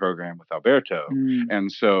weightlifting program with Alberto. And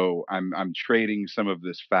so I'm trading some of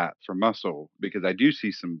this fat for muscle because I do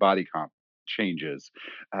see some body comp changes.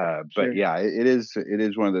 But yeah, it is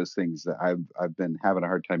one of those things that I've been having a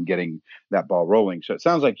hard time getting that ball rolling. So it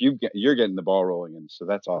sounds like you're getting the ball rolling, and so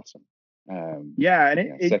that's awesome. Yeah, and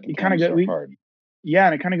it kind of goes hard. Yeah,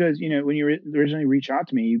 and it kind of goes, when you originally reached out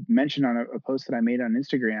to me, you mentioned on a post that I made on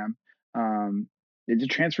Instagram, it's a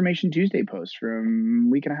Transformation Tuesday post from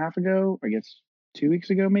a week and a half ago, I guess 2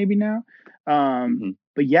 weeks ago, maybe now.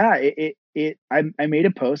 But yeah, I made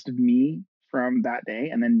a post of me from that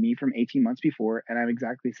day and then me from 18 months before, and I'm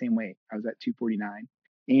exactly the same weight. I was at 249.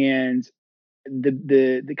 And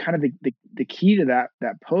the kind of the key to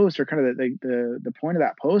that post, or kind of the point of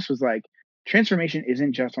that post, was like, transformation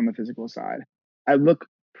isn't just on the physical side. I look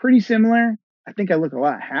pretty similar. I think I look a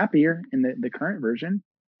lot happier in the current version.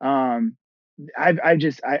 I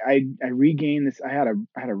regained this. I had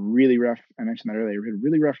a really rough, I mentioned that earlier, a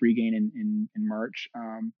really rough regain in March.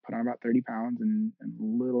 Put on about 30 pounds in a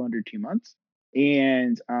little under 2 months.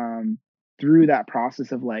 And through that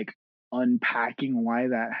process of like unpacking why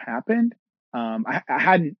that happened, I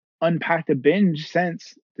hadn't unpacked a binge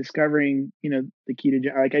since discovering, the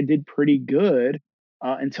ketogenic. Like, I did pretty good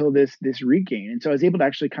until this regain, and so I was able to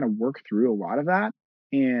actually kind of work through a lot of that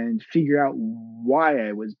and figure out why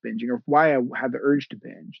I was binging, or why I had the urge to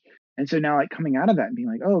binge. And so now, like, coming out of that and being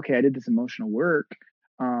like, oh, okay, I did this emotional work,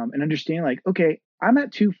 and understanding, like, okay, I'm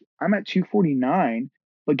at 249.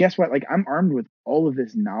 But guess what? Like, I'm armed with all of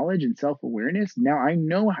this knowledge and self-awareness. Now I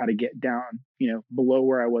know how to get down, below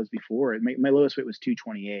where I was before. My lowest weight was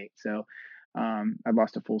 228. So I've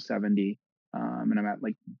lost a full 70. And I'm at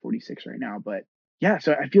like 46 right now. But yeah,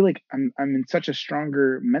 so I feel like I'm in such a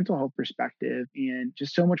stronger mental health perspective, and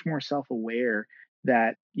just so much more self-aware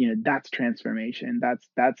that, that's transformation. That's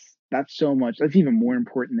so much. That's even more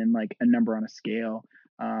important than like a number on a scale.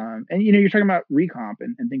 And you're talking about recomp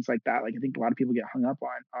and things like that. Like, I think a lot of people get hung up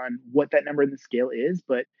on what that number in the scale is,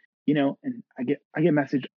 but and I get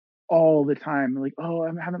messaged all the time, like, oh,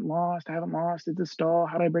 I haven't lost, it's a stall,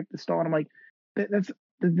 how do I break the stall? And I'm like, that's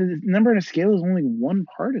the number in a scale is only one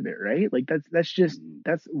part of it, right? Like,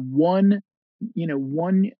 that's one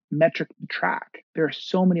metric to track. There are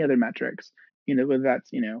so many other metrics, whether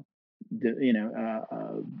that's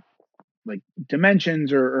like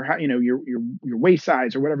dimensions, or how, your waist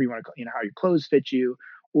size, or whatever you want to call, how your clothes fit you,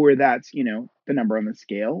 or that's, the number on the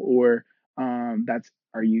scale, or that's,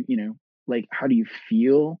 are you, like, how do you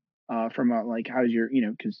feel from a, like, how's your,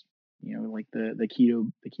 because like the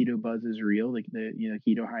keto buzz is real, like the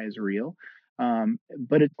keto high is real,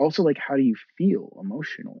 but it's also like, how do you feel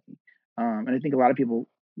emotionally? And I think a lot of people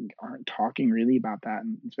aren't talking really about that,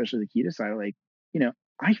 and especially the keto side. Like,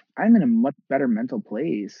 I'm in a much better mental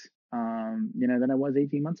place than I was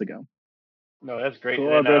 18 months ago. No, that's great.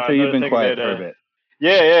 Cool, Alberto, you've been quiet for a bit.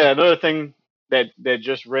 Yeah. Another thing that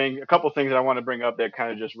just a couple of things that I want to bring up that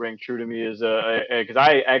kind of just ring true to me is because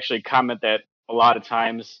I actually comment that a lot of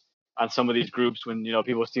times on some of these groups when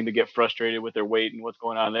people seem to get frustrated with their weight and what's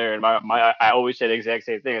going on there, and I always say the exact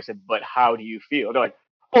same thing. I said, but how do you feel? They're like,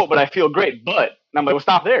 oh, but I feel great. But, and I'm like, well,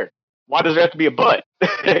 stop there. Why does there have to be a but?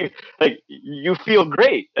 Like, you feel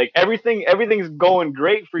great. Like, everything's going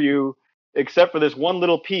great for you except for this one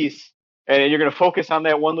little piece. and you're going to focus on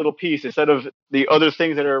that one little piece instead of the other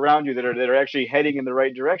things that are around you that are actually heading in the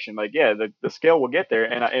right direction. Like, yeah, the scale will get there.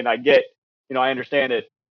 And I get, I understand that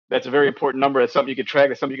that's a very important number. That's something you can track.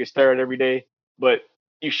 That's something you can stare at every day, but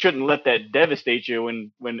you shouldn't let that devastate you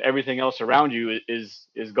when everything else around you is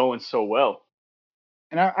going so well.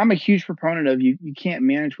 And I'm a huge proponent of you can't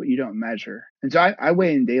manage what you don't measure. And so I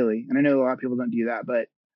weigh in daily, and I know a lot of people don't do that, but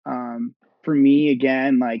for me,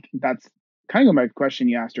 again, like that's kind of going back to the question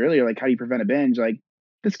you asked earlier, like how do you prevent a binge? Like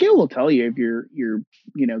the scale will tell you if you're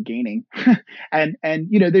gaining, and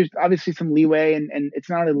there's obviously some leeway, and it's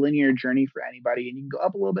not a linear journey for anybody, and you can go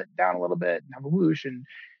up a little bit, down a little bit, and have a whoosh, and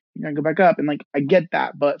go back up, and like I get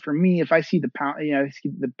that, but for me, if I see I see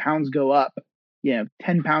the pounds go up,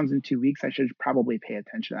 10 pounds in 2 weeks, I should probably pay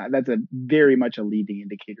attention to that. That's a very much a leading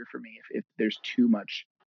indicator for me if there's too much,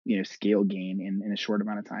 scale gain in a short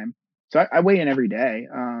amount of time. So I weigh in every day.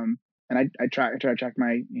 And I try to track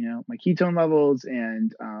my, my ketone levels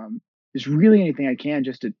and just really anything I can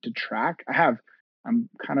just to track. I'm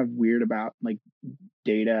kind of weird about like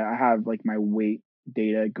data. I have like my weight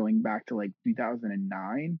data going back to like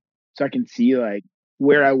 2009. So I can see like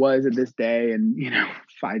where I was at this day and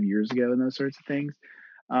 5 years ago and those sorts of things.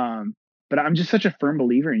 But I'm just such a firm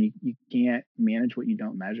believer in you can't manage what you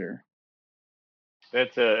don't measure.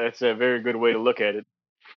 That's a very good way to look at it.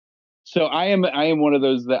 So I am one of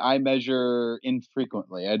those that I measure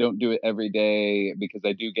infrequently. I don't do it every day because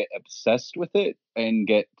I do get obsessed with it and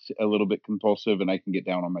get a little bit compulsive, and I can get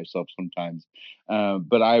down on myself sometimes.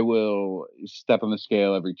 But I will step on the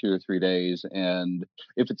scale every 2 or 3 days, and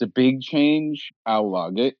if it's a big change, I'll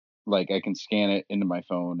log it. Like I can scan it into my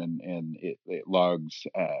phone, and it logs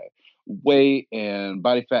weight and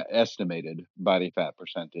body fat, estimated body fat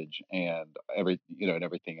percentage, and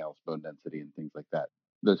everything else, bone density and things like that.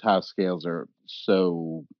 Those house scales are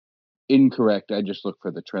so incorrect. I just look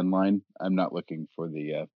for the trend line. I'm not looking for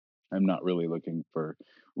I'm not really looking for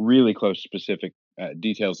really close specific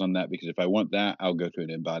details on that, because if I want that, I'll go to an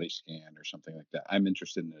InBody scan or something like that. I'm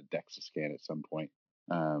interested in a DEXA scan at some point,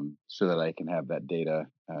 so that I can have that data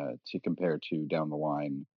to compare to down the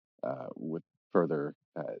line with further,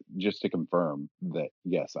 just to confirm that,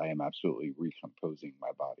 yes, I am absolutely recomposing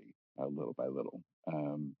my body little by little.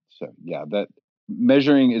 So yeah, that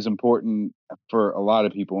measuring is important for a lot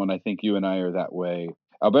of people, and I think you and I are that way.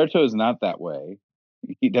 Alberto is not that way.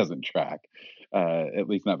 He doesn't track, at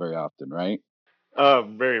least not very often, right?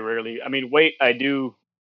 Very rarely. I mean, weight, I do.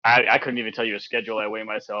 I couldn't even tell you a schedule I weigh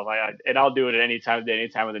myself. And I'll do it at any time of the day, any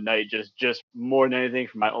time of the night, just more than anything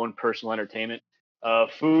for my own personal entertainment.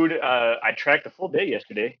 Food, I tracked a full day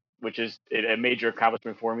yesterday, which is a major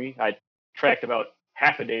accomplishment for me. I tracked about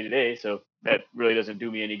half a day today, so that really doesn't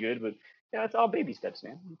do me any good. But yeah, it's all baby steps,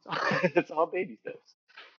 man. It's all baby steps.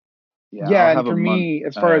 Yeah, and for me,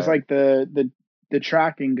 as far as like the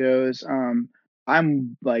tracking goes,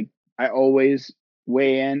 I'm like I always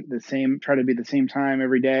weigh in try to be the same time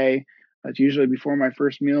every day. It's usually before my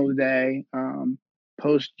first meal of the day,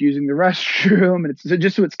 post using the restroom, and it's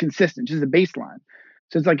just so it's consistent, just a baseline.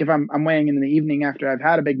 So it's like if I'm weighing in the evening after I've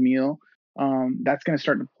had a big meal, that's going to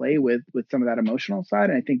start to play with some of that emotional side,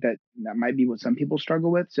 and I think that might be what some people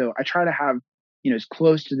struggle with. So I try to have as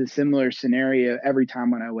close to the similar scenario every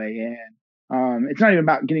time when I weigh in. It's not even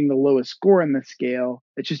about getting the lowest score in the scale.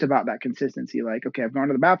 It's just about that consistency. Like, okay, I've gone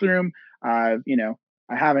to the bathroom. I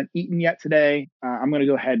haven't eaten yet today. I'm going to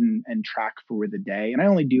go ahead and track for the day. And I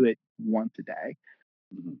only do it once a day.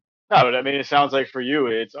 No, but I mean, it sounds like for you,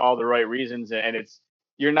 it's all the right reasons, and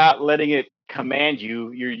you're not letting it command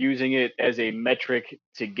you. You're using it as a metric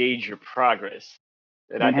to gauge your progress.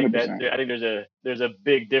 And 100%. I think there's a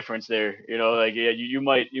big difference there. Like, yeah, you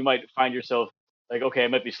might find yourself like, okay, I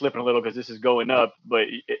might be slipping a little because this is going up, but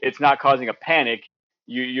it's not causing a panic.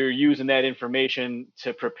 You're using that information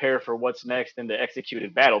to prepare for what's next in the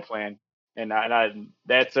executed battle plan. And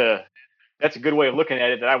that's a good way of looking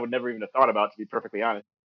at it that I would never even have thought about, to be perfectly honest.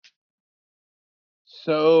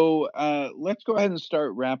 So let's go ahead and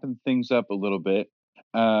start wrapping things up a little bit.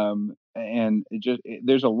 And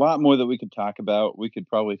there's a lot more that we could talk about. We could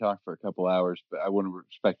probably talk for a couple hours, but I want to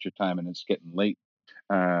respect your time, and it's getting late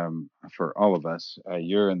for all of us.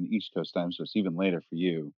 You're in the East Coast time, so it's even later for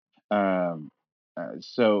you.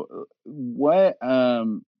 So what?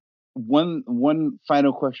 One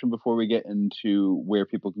final question before we get into where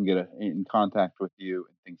people can get in contact with you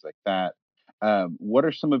and things like that. What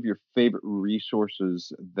are some of your favorite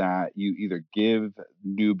resources that you either give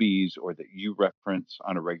newbies or that you reference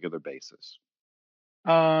on a regular basis?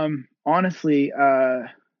 Honestly, I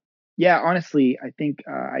think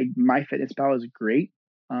MyFitnessPal is great.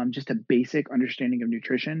 Just a basic understanding of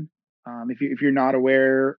nutrition. If you're not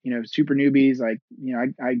aware, super newbies, like,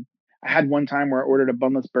 I had one time where I ordered a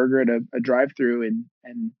bunless burger at a drive-through,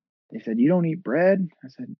 and they said, "You don't eat bread?" I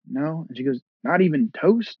said, "No." And she goes, "Not even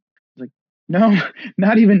toast?" I was like, "No,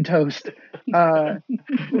 not even toast." Uh,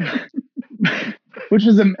 which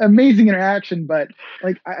was an amazing interaction. But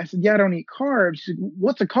like, I said, "Yeah, I don't eat carbs." She's like,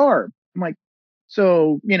 "What's a carb?" I'm like,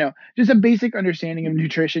 so, just a basic understanding of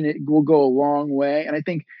nutrition, it will go a long way. And I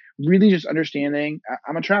think really just understanding,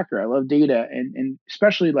 I'm a tracker. I love data, and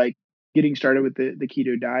especially like getting started with the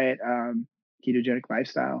keto diet, ketogenic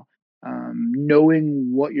lifestyle.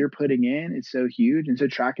 Knowing what you're putting in is so huge. And so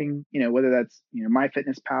tracking, whether that's,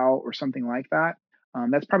 MyFitnessPal or something like that,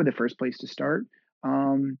 that's probably the first place to start.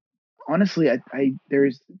 Honestly,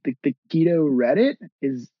 there's the keto Reddit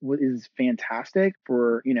is fantastic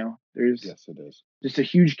for, there's Yes, it is. just a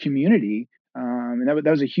huge community. And that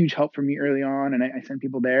was a huge help for me early on. And I sent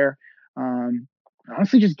people there.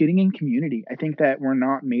 Honestly, just getting in community. I think that we're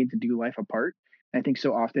not made to do life apart. And I think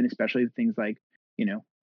so often, especially things like,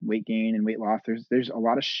 weight gain and weight loss, there's a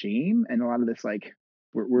lot of shame and a lot of this, like,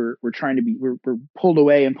 we're trying to be, we're pulled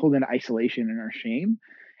away and pulled into isolation in our shame.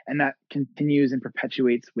 And that continues and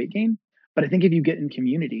perpetuates weight gain. But I think if you get in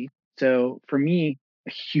community, so for me,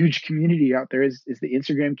 a huge community out there is the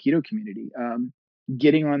Instagram keto community.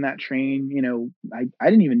 Getting on that train,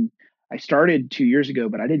 I started 2 years ago,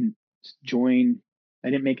 but I didn't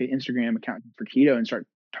make an Instagram account for keto and start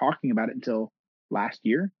talking about it until last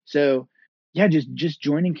year. So yeah, just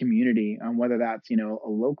joining community, whether that's, a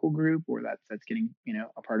local group, or that's getting,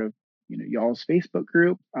 a part of, y'all's Facebook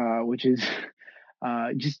group, which is,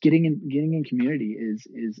 just getting in community is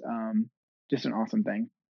just an awesome thing.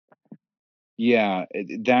 Yeah,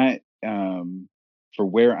 that for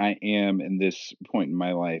where I am in this point in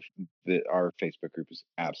my life, that our Facebook group has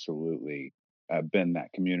absolutely been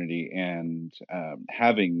that community, and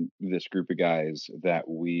having this group of guys that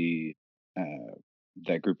we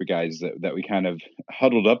kind of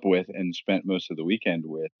huddled up with and spent most of the weekend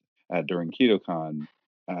with during KetoCon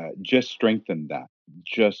just strengthened that,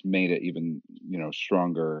 just made it even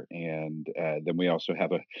stronger. And then we also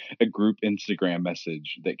have a group Instagram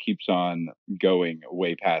message that keeps on going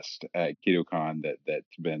way past KetoCon,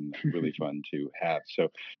 that's been really fun to have. So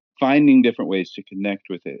finding different ways to connect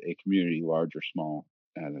with a community, large or small,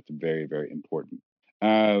 that's very, very important.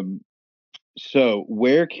 So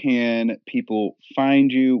where can people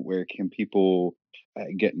find you? Where can people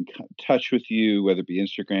get in touch with you, whether it be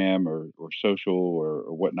Instagram or social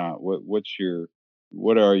or whatnot?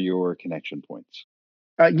 What are your connection points?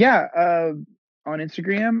 On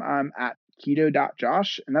Instagram, I'm at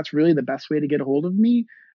keto.josh, and that's really the best way to get a hold of me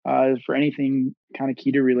for anything kind of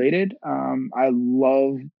keto related. I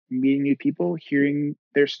love meeting new people, hearing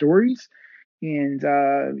their stories, and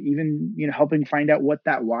even helping find out what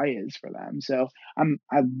that why is for them. So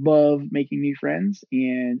I love making new friends,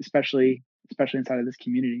 and especially inside of this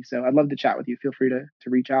community. So I'd love to chat with you. Feel free to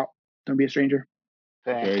reach out. Don't be a stranger.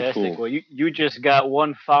 Fantastic. Cool. Well, you just got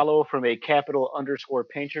one follow from a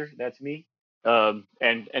capital_painter. That's me.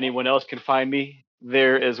 And anyone else can find me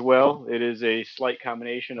there as well. It is a slight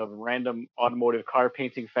combination of random automotive car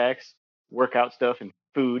painting facts, workout stuff, and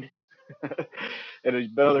food. And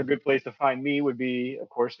another good place to find me would be, of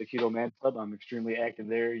course, the Keto Man Club. I'm extremely active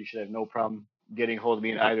there. You should have no problem getting a hold of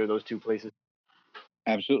me in either of those two places.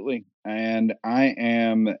 Absolutely. And I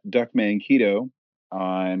am Duckman Keto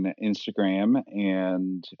on Instagram,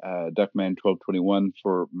 and Duckman1221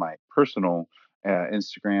 for my personal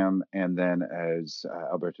Instagram. And then, as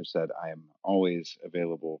Alberto said, I am always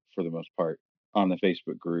available for the most part on the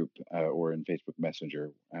Facebook group or in Facebook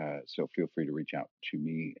Messenger. So feel free to reach out to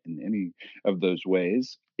me in any of those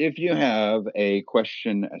ways. If you have a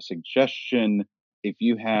question, a suggestion, if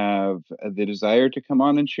you have the desire to come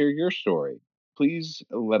on and share your story, please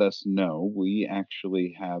let us know. We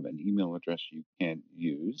actually have an email address you can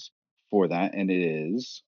use for that, and it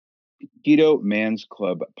is Keto Man's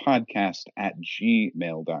Club Podcast at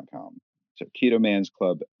gmail.com. So Keto Man's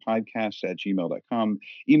Club Podcast at gmail.com.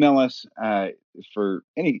 Email us for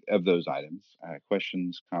any of those items,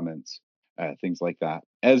 questions, comments, things like that.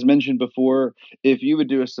 As mentioned before, if you would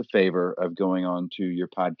do us the favor of going on to your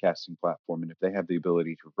podcasting platform, and if they have the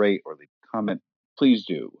ability to rate or leave a comment, please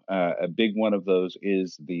do. A big one of those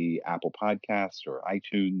is the Apple Podcast or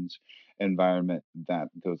iTunes environment. That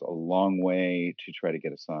goes a long way to try to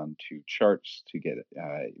get us on to charts, to get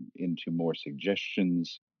into more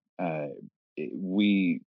suggestions.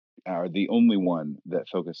 We are the only one that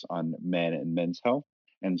focus on men and men's health.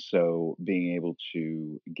 And so being able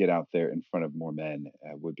to get out there in front of more men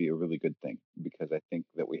would be a really good thing, because I think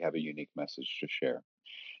that we have a unique message to share.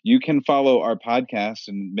 You can follow our podcast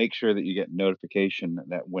and make sure that you get notification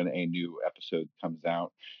that when a new episode comes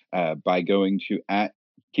out by going to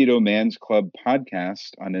 @Keto Man's Club Podcast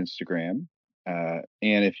on Instagram. And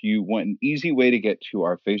if you want an easy way to get to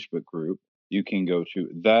our Facebook group, you can go to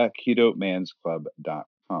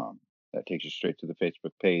theketomansclub.com. That takes you straight to the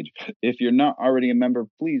Facebook page. If you're not already a member,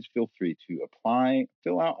 please feel free to apply,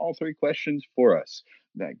 fill out all 3 questions for us.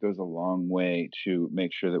 That goes a long way to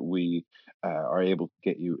make sure that we are able to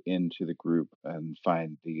get you into the group and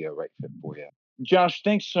find the right fit for you. Josh,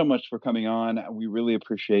 thanks so much for coming on. We really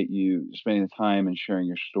appreciate you spending the time and sharing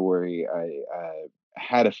your story. I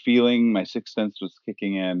had a feeling, my sixth sense was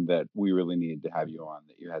kicking in, that we really needed to have you on,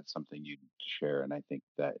 that you had something you to share. And I think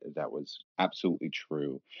that was absolutely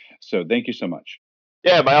true. So thank you so much.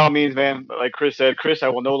 Yeah, by all means, man. Like Chris said, Chris, I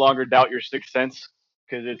will no longer doubt your sixth sense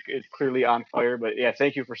because it's clearly on fire. But yeah,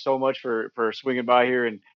 thank you so much for swinging by here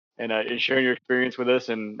and sharing your experience with us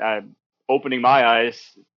and opening my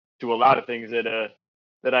eyes to a lot of things that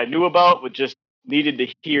I knew about, but just needed to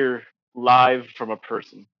hear live from a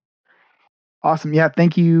person. Awesome. Yeah.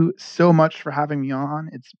 Thank you so much for having me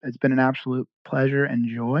on. It's been an absolute pleasure and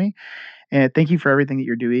joy. And thank you for everything that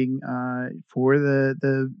you're doing for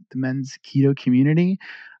the men's keto community,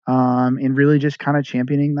 and really just kind of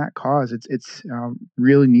championing that cause. It's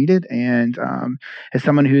really needed. And as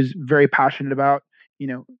someone who's very passionate about,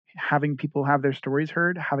 having people have their stories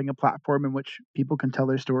heard, having a platform in which people can tell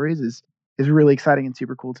their stories is really exciting and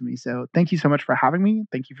super cool to me. So thank you so much for having me.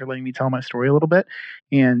 Thank you for letting me tell my story a little bit.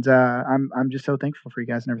 And I'm just so thankful for you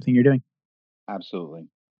guys and everything you're doing. Absolutely.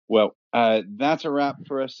 Well, that's a wrap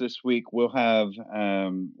for us this week. We'll have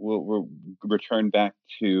we'll return back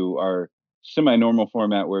to our semi-normal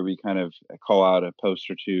format where we kind of call out a post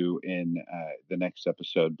or two in the next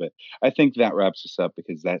episode. But I think that wraps us up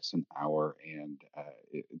because that's an hour, and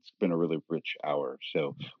it's been a really rich hour.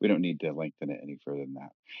 So we don't need to lengthen it any further than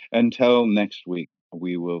that. Until next week,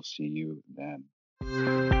 we will see you then.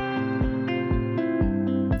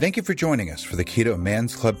 Thank you for joining us for the Keto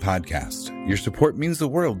Man's Club podcast. Your support means the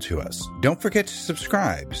world to us. Don't forget to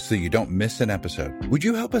subscribe so you don't miss an episode. Would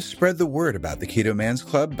you help us spread the word about the Keto Man's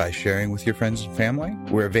Club by sharing with your friends and family?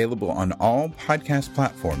 We're available on all podcast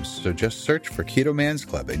platforms, so just search for Keto Man's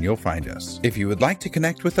Club and you'll find us. If you would like to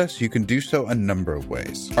connect with us, you can do so a number of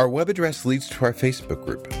ways. Our web address leads to our Facebook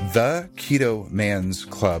group,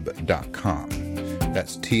 theketomansclub.com.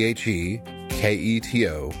 That's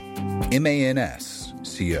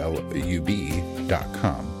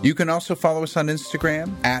TheKetoMansClub.com. You can also follow us on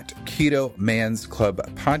Instagram @Keto Man's Club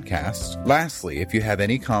Podcast. Lastly, if you have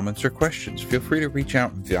any comments or questions, feel free to reach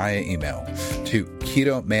out via email to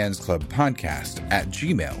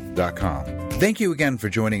KetoMansClubPodcast@gmail.com. Thank you again for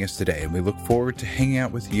joining us today, and we look forward to hanging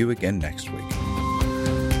out with you again next week.